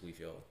corrupt, just as we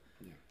feel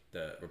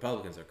the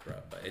Republicans are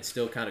corrupt. But it's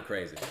still kind of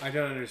crazy. I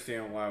don't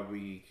understand why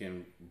we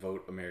can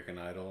vote American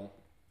Idol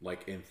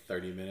like in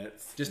 30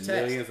 minutes. Just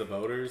text. Millions of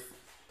voters.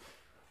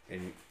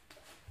 And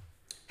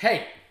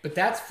Hey, but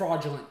that's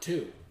fraudulent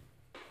too.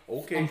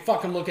 okay, I'm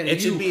fucking looking at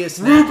It you. should be a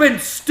snap. Ruben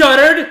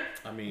Studdard.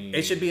 I mean,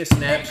 It should be a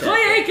Snapchat.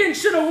 Clay Aiken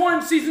should have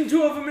won season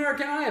 2 of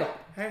American Idol.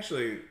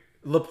 actually,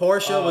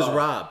 LaPortia was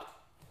robbed.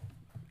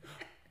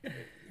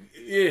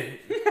 yeah,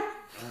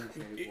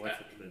 What's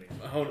the clinic?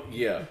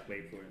 yeah,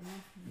 Wait for it.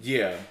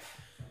 yeah.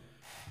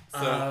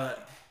 So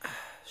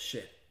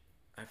Shit,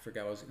 I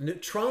forgot what was.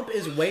 Trump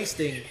is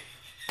wasting.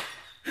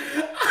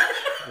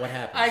 What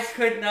happened? I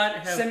could not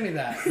have. Send me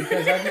that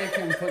because I think I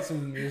can put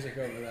some music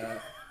over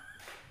that.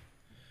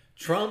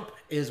 Trump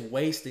is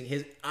wasting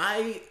his.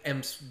 I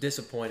am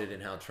disappointed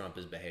in how Trump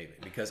is behaving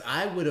because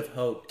I would have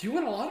hoped. You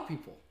win a lot of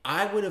people.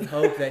 I would have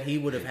hoped that he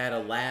would have had a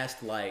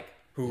last like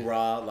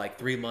hoorah, like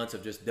 3 months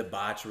of just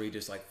debauchery,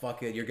 just like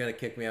fuck it, you're gonna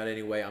kick me out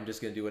anyway. I'm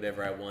just gonna do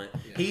whatever I want.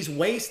 Yeah. He's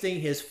wasting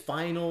his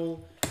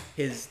final.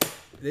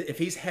 If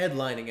he's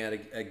headlining at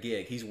a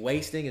gig, he's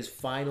wasting his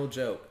final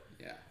joke.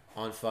 Yeah.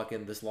 On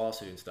fucking this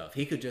lawsuit and stuff.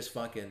 He could just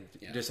fucking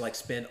just like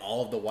spend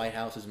all of the White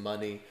House's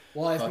money,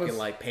 Well, I fucking suppose-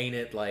 like paint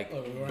it like We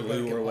weren't gonna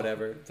blue get or off-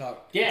 whatever.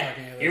 Yeah,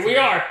 talking about here this. we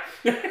are.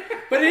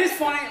 But it is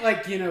funny,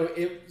 like, you know,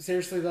 it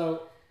seriously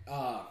though.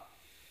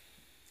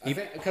 I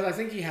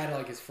think he had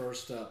like his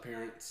first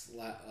appearance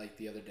like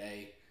the other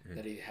day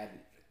that he had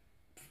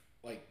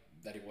like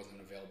that he wasn't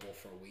available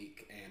for a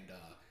week, and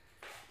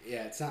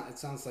yeah, it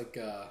sounds like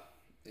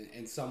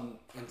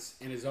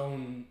in his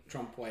own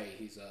Trump way,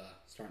 he's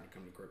starting to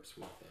come to grips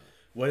with.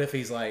 What if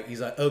he's like,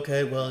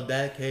 okay, well, in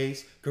that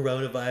case,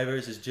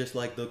 coronavirus is just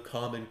like the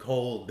common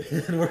cold,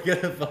 and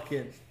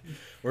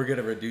we're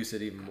gonna reduce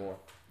it even more.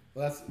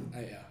 Well, that's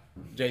yeah.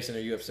 Jason, are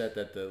you upset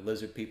that the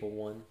lizard people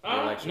won the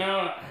election?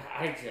 No,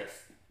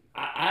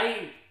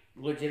 I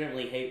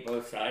legitimately hate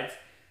both sides,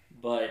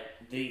 but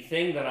the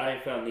thing that I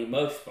found the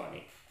most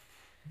funny,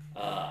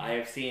 I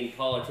have seen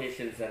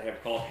politicians that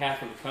have called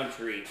half of the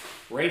country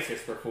racist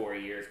for 4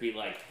 years be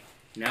like,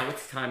 now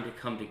it's time to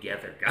come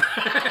together,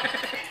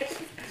 guys.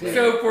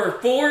 So for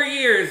 4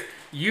 years,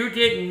 you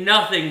did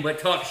nothing but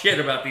talk shit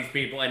about these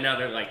people, and now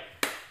they're like,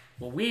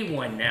 well, we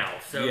won now,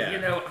 so, Yeah. you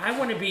know, I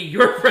want to be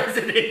your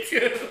president,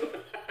 too.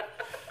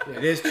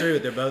 It is true.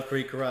 They're both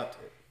pretty corrupt.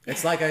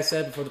 It's like I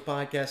said before the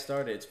podcast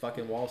started. It's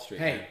fucking Wall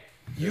Street. Hey, man.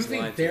 you Just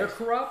think lying to they're us.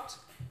 corrupt?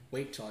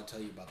 Wait till I tell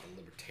you about the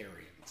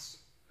libertarians.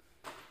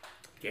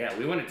 Yeah,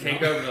 we want to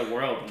take over the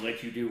world and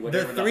let you do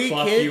whatever the three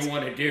fuck kids- you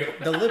want to do.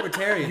 The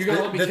libertarians. You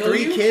gonna let me the kill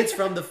three you? kids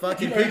from the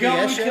fucking Are you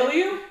gonna let PBS me show. kill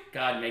you?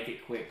 God, make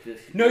it quick.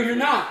 No, you're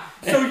not.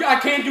 So I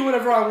can't do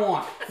whatever I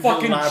want.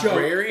 Fucking joke.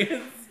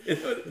 librarians.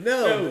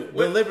 No, the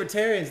what-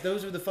 libertarians.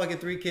 Those are the fucking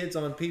three kids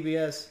on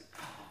PBS.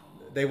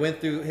 They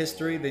went through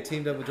history. They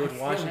teamed up with George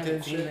Washington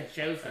and shit.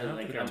 Show, so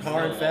like, I'm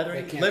Tar and still-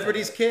 feathering. They can't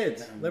Liberty's tell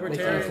kids. They canceled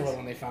Libertarians. it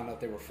when they found out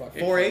they were fucking.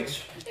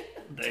 4-H.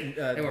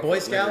 They were Boy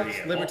for Scouts,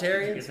 liberty.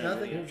 libertarians, Oh,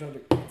 nothing?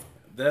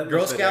 That Girl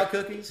looks like Scout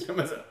that- cookies.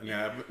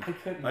 Yeah,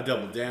 I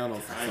doubled down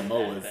on some Time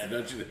Samoas, that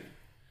don't you?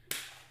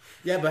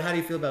 Yeah, but how do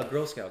you feel about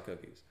Girl Scout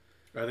cookies?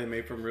 Are they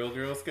made from real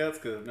Girl Scouts?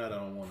 Because if not, I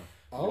don't want them.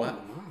 Oh Wow.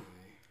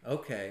 my.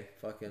 Okay,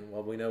 fucking.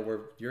 Well, we know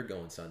where you're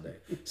going Sunday.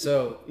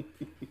 So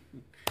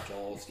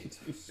Joel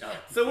Stevenson.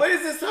 So what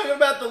is this talking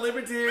about the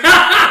libertarians?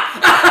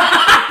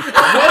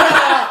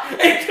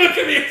 It took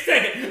me a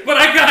second, but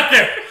I got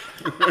there.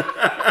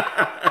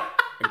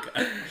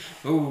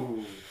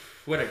 Ooh,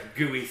 what a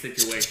gooey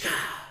situation.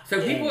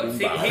 So people have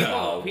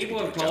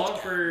called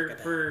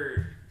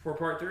for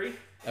part 3.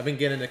 I've been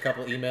getting a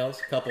couple emails,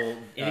 couple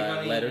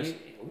letters.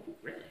 Ooh,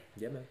 really?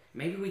 Yeah, man.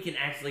 Maybe we can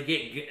actually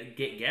get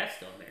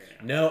guests on there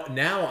now. No,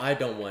 now I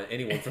don't want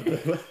anyone from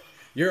the.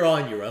 You're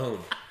on your own.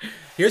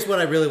 Here's what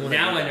I really want to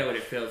Now do. I know what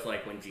it feels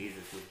like when Jesus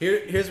was.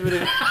 Here's what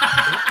it.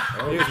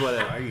 Here's what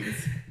it.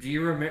 Do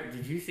you remember?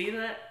 Did you see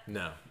that?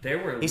 No. There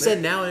were. He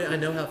said, "Now I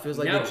know how it feels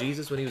like No. with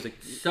Jesus when he was a."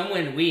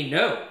 Someone we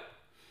know,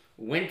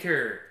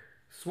 Winter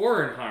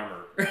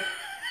Swarrenhammer.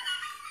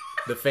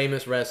 The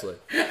famous wrestler.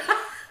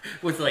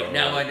 Was like,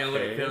 now I know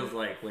what it feels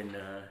like when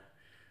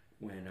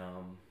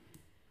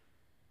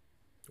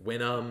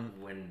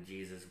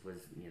Jesus was,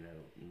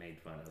 made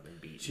fun of and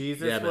beaten.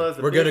 Jesus Yeah, was man.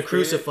 a We're gonna biscuit.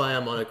 crucify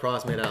him on a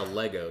cross made out of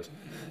Legos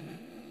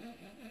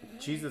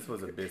Jesus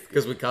was a biscuit.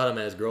 because we caught him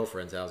at his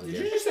girlfriend's house Did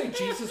again. you just say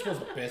Jesus was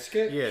a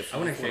biscuit? Yes, I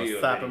wanna just show wanna you a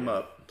slap video. him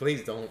up.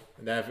 Please don't.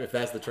 If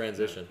that's the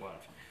transition. Watch.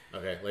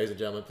 Okay, ladies and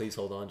gentlemen, please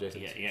hold on,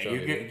 Jason. Yeah, Show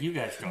me. you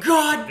guys talk.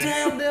 God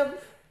damn them!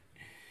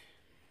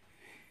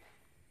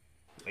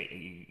 Wait,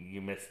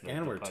 you missed the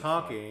And we're punchline.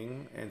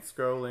 talking and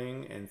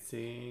scrolling and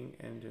seeing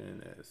and doing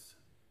this.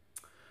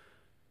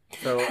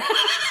 So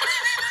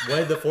What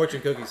did the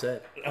fortune cookie say?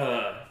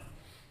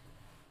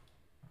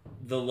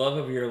 The love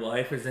of your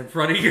life is in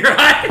front of your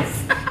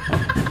eyes.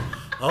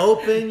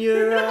 Open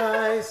your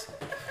eyes.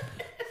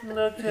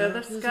 look to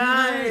the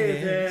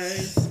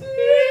skies. All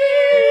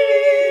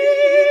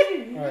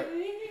right.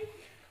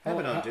 I have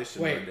an Oh,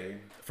 audition wait. one day.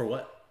 For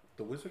what?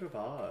 The Wizard of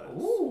Oz.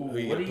 Ooh, Who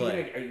you what gonna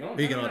play? Are you going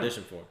Who you gonna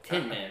audition for?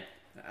 Tin Man.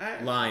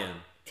 Lion,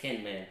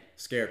 Tin Man.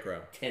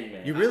 Scarecrow. Tin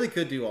Man. You really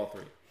could do all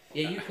three.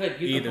 Yeah, you could.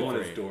 You Either could One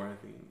three. is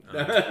Dorothy.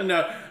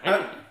 No,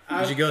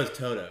 You should go as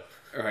Toto.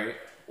 all right.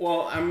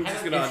 Well, I'm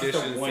just gonna It's just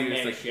audition. a and see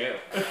one-man if it's show.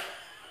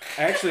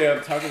 Actually,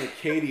 I'm talking to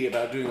Katie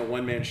about doing a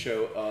one-man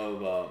show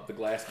of the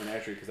Glass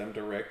Menagerie because I'm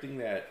directing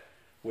that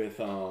with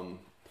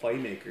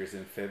Playmakers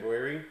in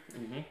February,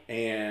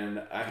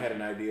 and I had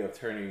an idea of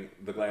turning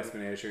the Glass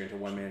Menagerie into a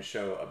one-man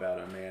show about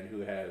a man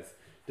who has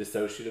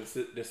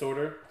dissociative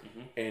disorder,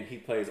 and he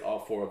plays all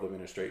four of them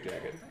in a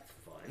straitjacket, That's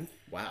fun.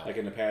 Wow. like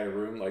in the padded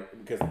room, like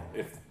because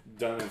it's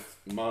done as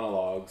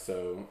monologue,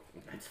 so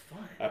That's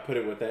fun. I put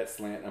it with that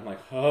slant. I'm like,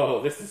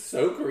 oh, this is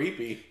so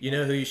creepy. You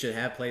know who you should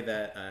have play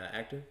that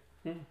actor?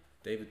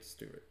 David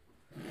Stewart.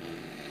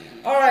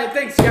 All right.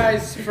 Thanks,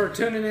 guys, for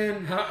tuning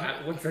in.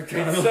 What's our It's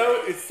time?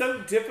 it's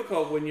so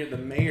difficult when you're the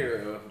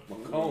mayor of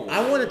Macomb.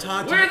 I want to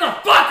talk to Where the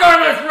fuck are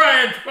those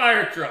Ryan's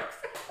fire trucks?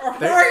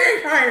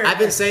 I've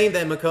been saying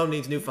that Macomb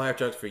needs new fire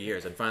trucks for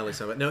years, and finally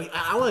somebody. No,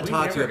 I want to We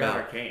talk to you never got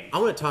about. our cane. I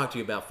want to talk to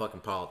you about fucking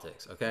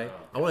politics. Okay.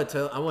 I want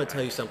to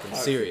tell you something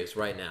serious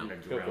right now. I'm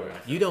gonna Go drown for it.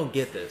 myself. You don't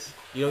get this.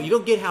 You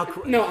don't get how.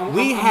 No, I'm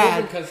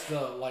had because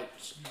the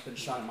light's been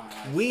shining in my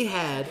eyes. we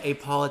had a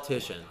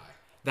politician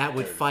that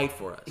would fight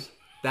for us,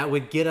 that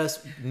would get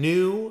us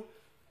new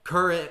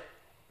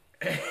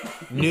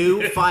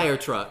fire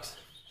trucks,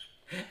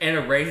 And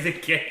a Raising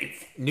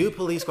Cane's. new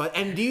police squad,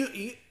 and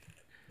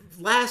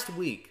last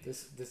week.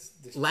 This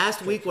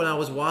Last week when I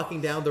was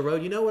walking down the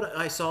road, you know what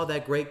I saw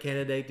that great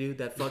candidate do?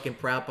 That fucking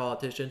proud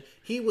politician.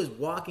 He was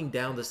walking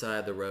down the side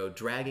of the road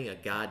dragging a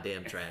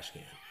goddamn trash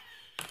can.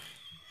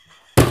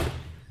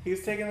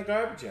 He's taking the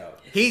garbage out.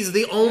 He's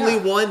the only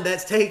one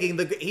that's taking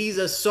he's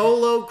a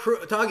solo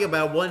crew, talking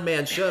about one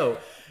man show.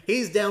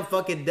 He's down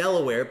fucking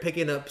Delaware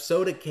picking up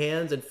soda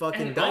cans and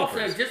fucking And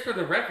diapers. also, just for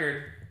the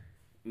record,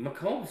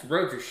 Macomb's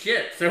roads are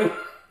shit. So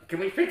can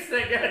we fix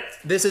that, guys?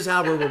 This is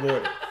how we're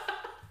rewarded.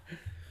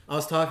 I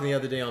was talking the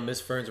other day on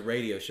Miss Fern's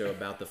radio show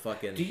about the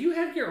fucking Do you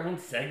have your own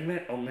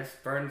segment on Miss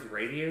Fern's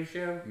radio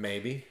show?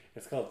 maybe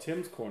It's called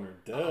Tim's Corner.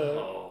 Duh.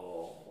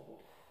 Oh.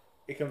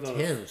 It comes on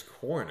Tim's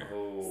Corner.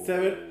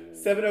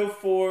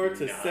 7:04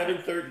 to Not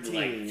 7:13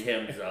 Like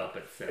Tim's up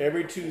at 7.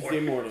 every Tuesday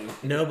morning.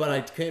 No, but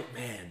I can't.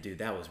 Man, dude,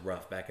 that was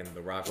rough back in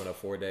the Rock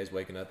 104 days.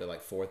 Waking up at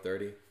like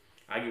 4:30.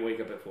 I can wake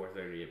up at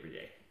 4:30 every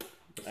day. I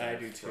Besides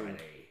do too.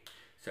 Friday.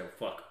 So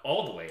fuck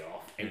all the way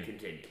off and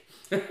continue.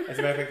 As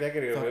a matter of fact, I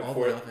gotta Fuck go all up the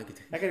way at off, I could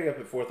take- I gotta get up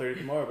at 4:30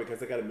 tomorrow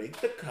because I gotta make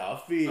the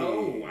coffee.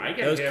 Oh, I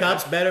gotta Those get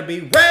cups Up, better be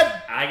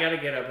red. I gotta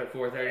get up at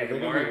 4:30 they're gonna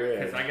tomorrow be red.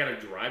 because I gotta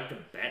drive to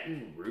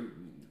Baton Rouge.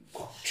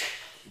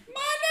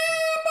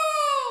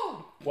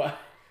 What?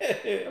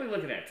 What are we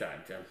looking at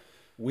time, Tim?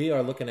 We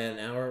are looking at an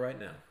hour right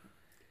now.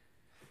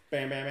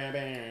 Bam, bam, bam,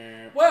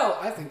 bam. Well,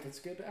 I think that's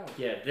good out.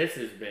 Yeah, this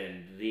has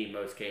been the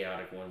most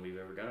chaotic one we've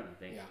ever done, I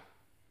think. Yeah.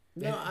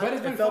 No, But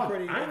it's been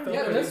fun.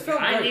 Yeah, this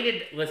felt I great.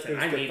 needed. Listen,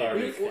 It's I good needed fire.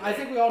 this. I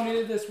think we all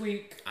needed this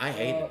week. I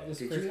hated it. this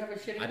Did crazy- you have a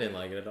shitty? I didn't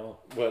like it at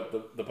all. What,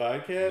 the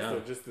podcast No. or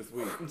just this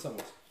week? In some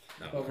ways.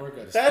 No. But we're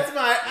good. That's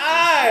my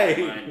eye!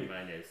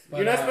 Mine is.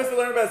 You're not supposed to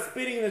learn about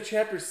spitting in the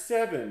chapter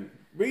 7.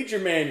 Read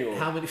your manual.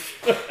 How many?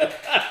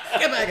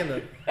 Get back in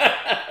the.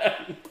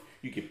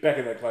 You get back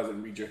in that closet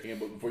and read your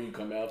handbook before you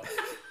come out.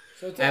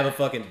 So I have a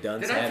fucking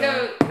dunce Did I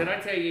hat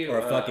on, tell you? or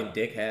a fucking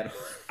dick hat on.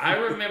 I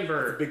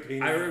remember. Big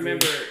penis. I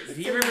remember.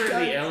 Do you remember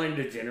the Ellen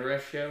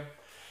DeGeneres show?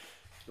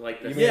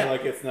 Like the. You mean Yeah.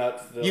 like it's not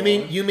still You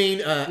mean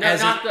No,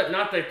 as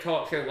not the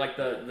talk show, like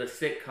the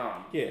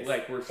sitcom. Yes.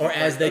 Like where. or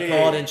as they Yeah.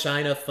 call it in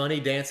China, funny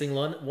dancing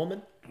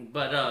woman.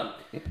 But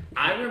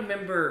I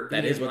remember.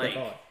 That being is what like, they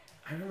call it.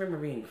 I remember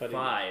being Funny.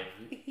 5,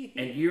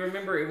 and you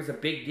remember it was a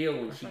big deal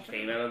when she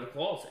came out of the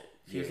closet.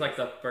 She was like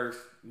the first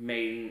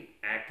main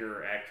actor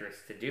or actress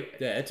to do it.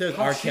 Yeah, it took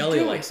How'd R. she Kelly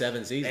do like it?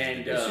 7 seasons.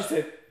 And to do it. She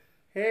said,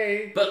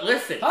 hey. but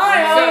listen,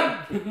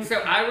 Hi,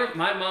 so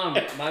my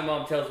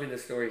mom tells me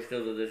this story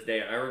still to this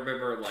day. I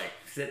remember like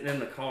sitting in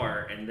the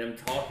car and them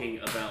talking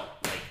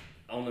about like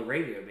on the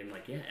radio, being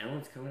like, "Yeah,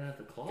 Ellen's coming out of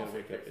the closet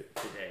wake up.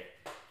 today,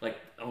 like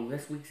on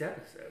this week's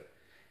episode."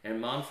 And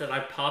Mom said I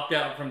popped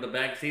out from the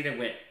back seat and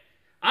went,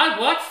 I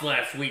watched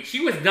last week. She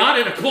was not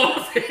in a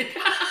closet.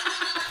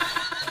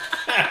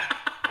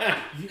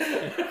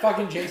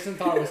 Fucking Jason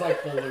thought it was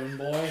like Balloon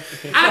Boy.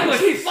 I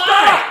was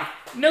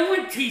 5. No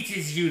one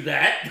teaches you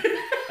that.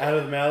 Out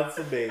of the mouths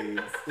of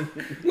babes.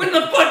 When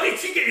the fuck did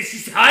she get? Is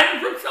she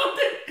hiding from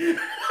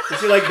something? Is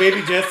she like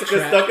baby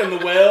Jessica stuck in the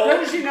well?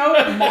 Don't you know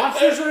that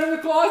monsters are in the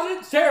closet?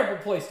 It's a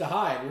terrible place to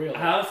hide, really.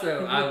 I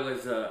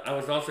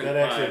was also That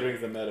 5. actually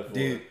brings the metaphor.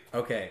 Dude,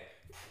 okay.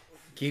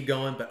 Keep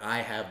going, but I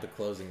have the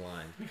closing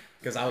line.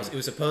 Because it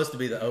was supposed to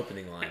be the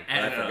opening line, but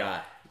I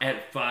forgot.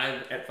 At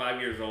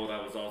 5 years old,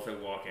 I was also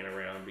walking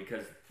around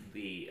because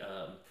the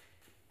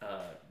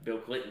Bill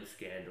Clinton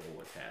scandal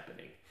was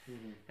happening,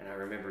 and I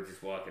remember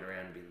just walking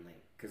around and being like,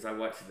 because I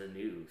watched the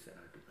news, and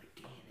I'd be like,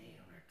 DNA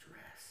on her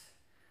dress.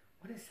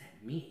 What does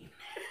that mean?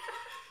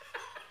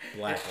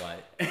 Black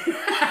light.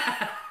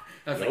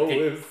 I was No, like,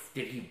 it was-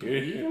 did he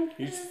bleed?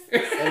 He's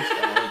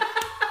sunshine.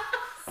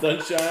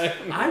 Sunshine.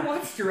 I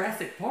watched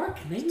Jurassic Park,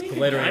 and they made a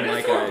Glittering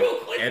like dinosaur Bill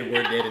Clinton.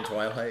 Edward did in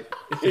Twilight.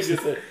 It's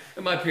just a,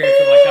 And my parents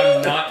were like,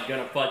 I'm not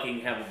gonna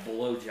fucking have a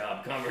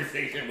blowjob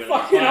conversation with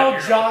Fucking a old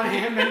 5-year-old. John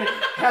Hammond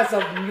has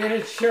a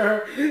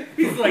miniature.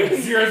 He's like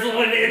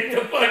drizzling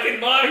into fucking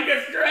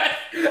Monica's dress.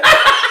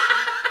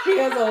 He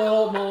has a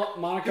little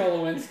Monica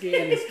Lewinsky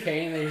in his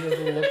cane that he's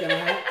just looking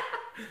at.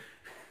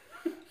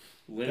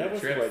 Linda That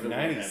was Tripp's what, the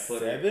one that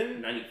put it-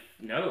 97? 90,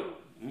 no.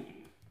 Mm-mm.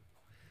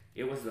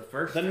 It was the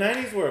first. the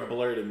 90s were a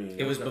blur to me.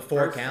 It was the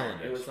before first one.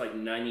 calendars. It was like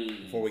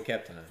 94. Before we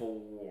kept time.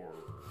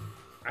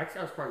 Actually,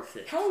 I was probably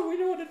 6. How do we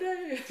know what a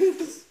day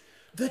is?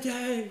 The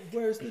day.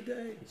 Where's the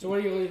day? So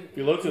what do you leave? If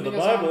you look to the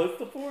Anything else Bible, on? it's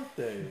the 4th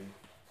day.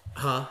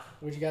 Huh?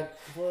 What you got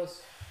for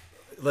us?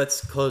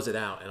 Let's close it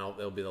out, and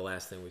it'll be the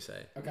last thing we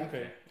say.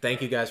 Okay.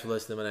 Thank you guys for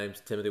listening. My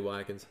name's Timothy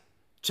Watkins.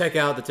 Check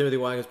out the Timothy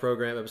Watkins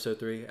program, episode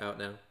 3, out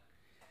now.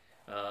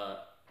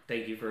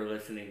 Thank you for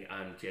listening.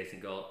 I'm Jason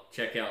Galt.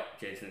 Check out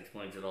Jason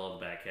Explains It All in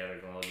the back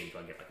catalog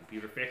until I get my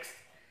computer fixed.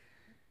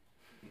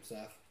 I'm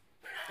Seth.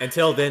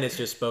 Until then, it's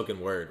just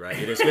spoken word, right?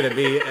 You're just going to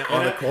be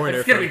on the corner.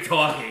 It's gonna be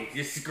talking,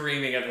 just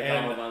screaming at the top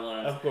And of my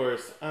lungs. of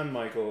course, I'm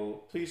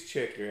Michael. Please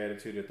check your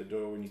attitude at the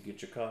door when you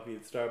get your coffee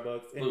at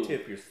Starbucks and Ooh.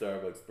 tip your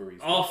Starbucks barista.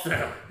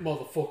 Also,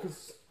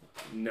 Motherfuckers.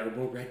 no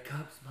more red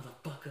cups,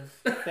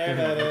 motherfuckers. Sorry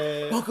about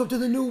it. Welcome to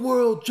the new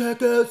world,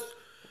 jackass.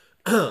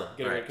 Get a Alright,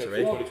 haircut so for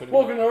ready? 2021.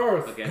 Welcome to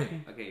Earth.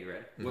 Okay, you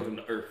ready? Welcome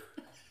to Earth.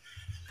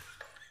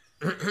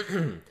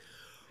 Woo!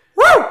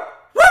 Woo!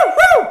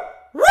 Woo!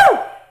 Woo!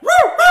 Woo!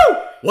 Woo!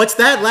 What's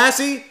that,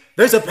 Lassie?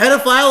 There's a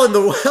pedophile in the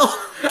well.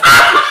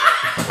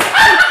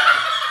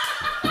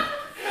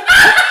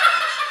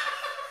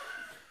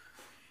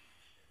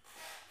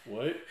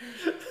 What?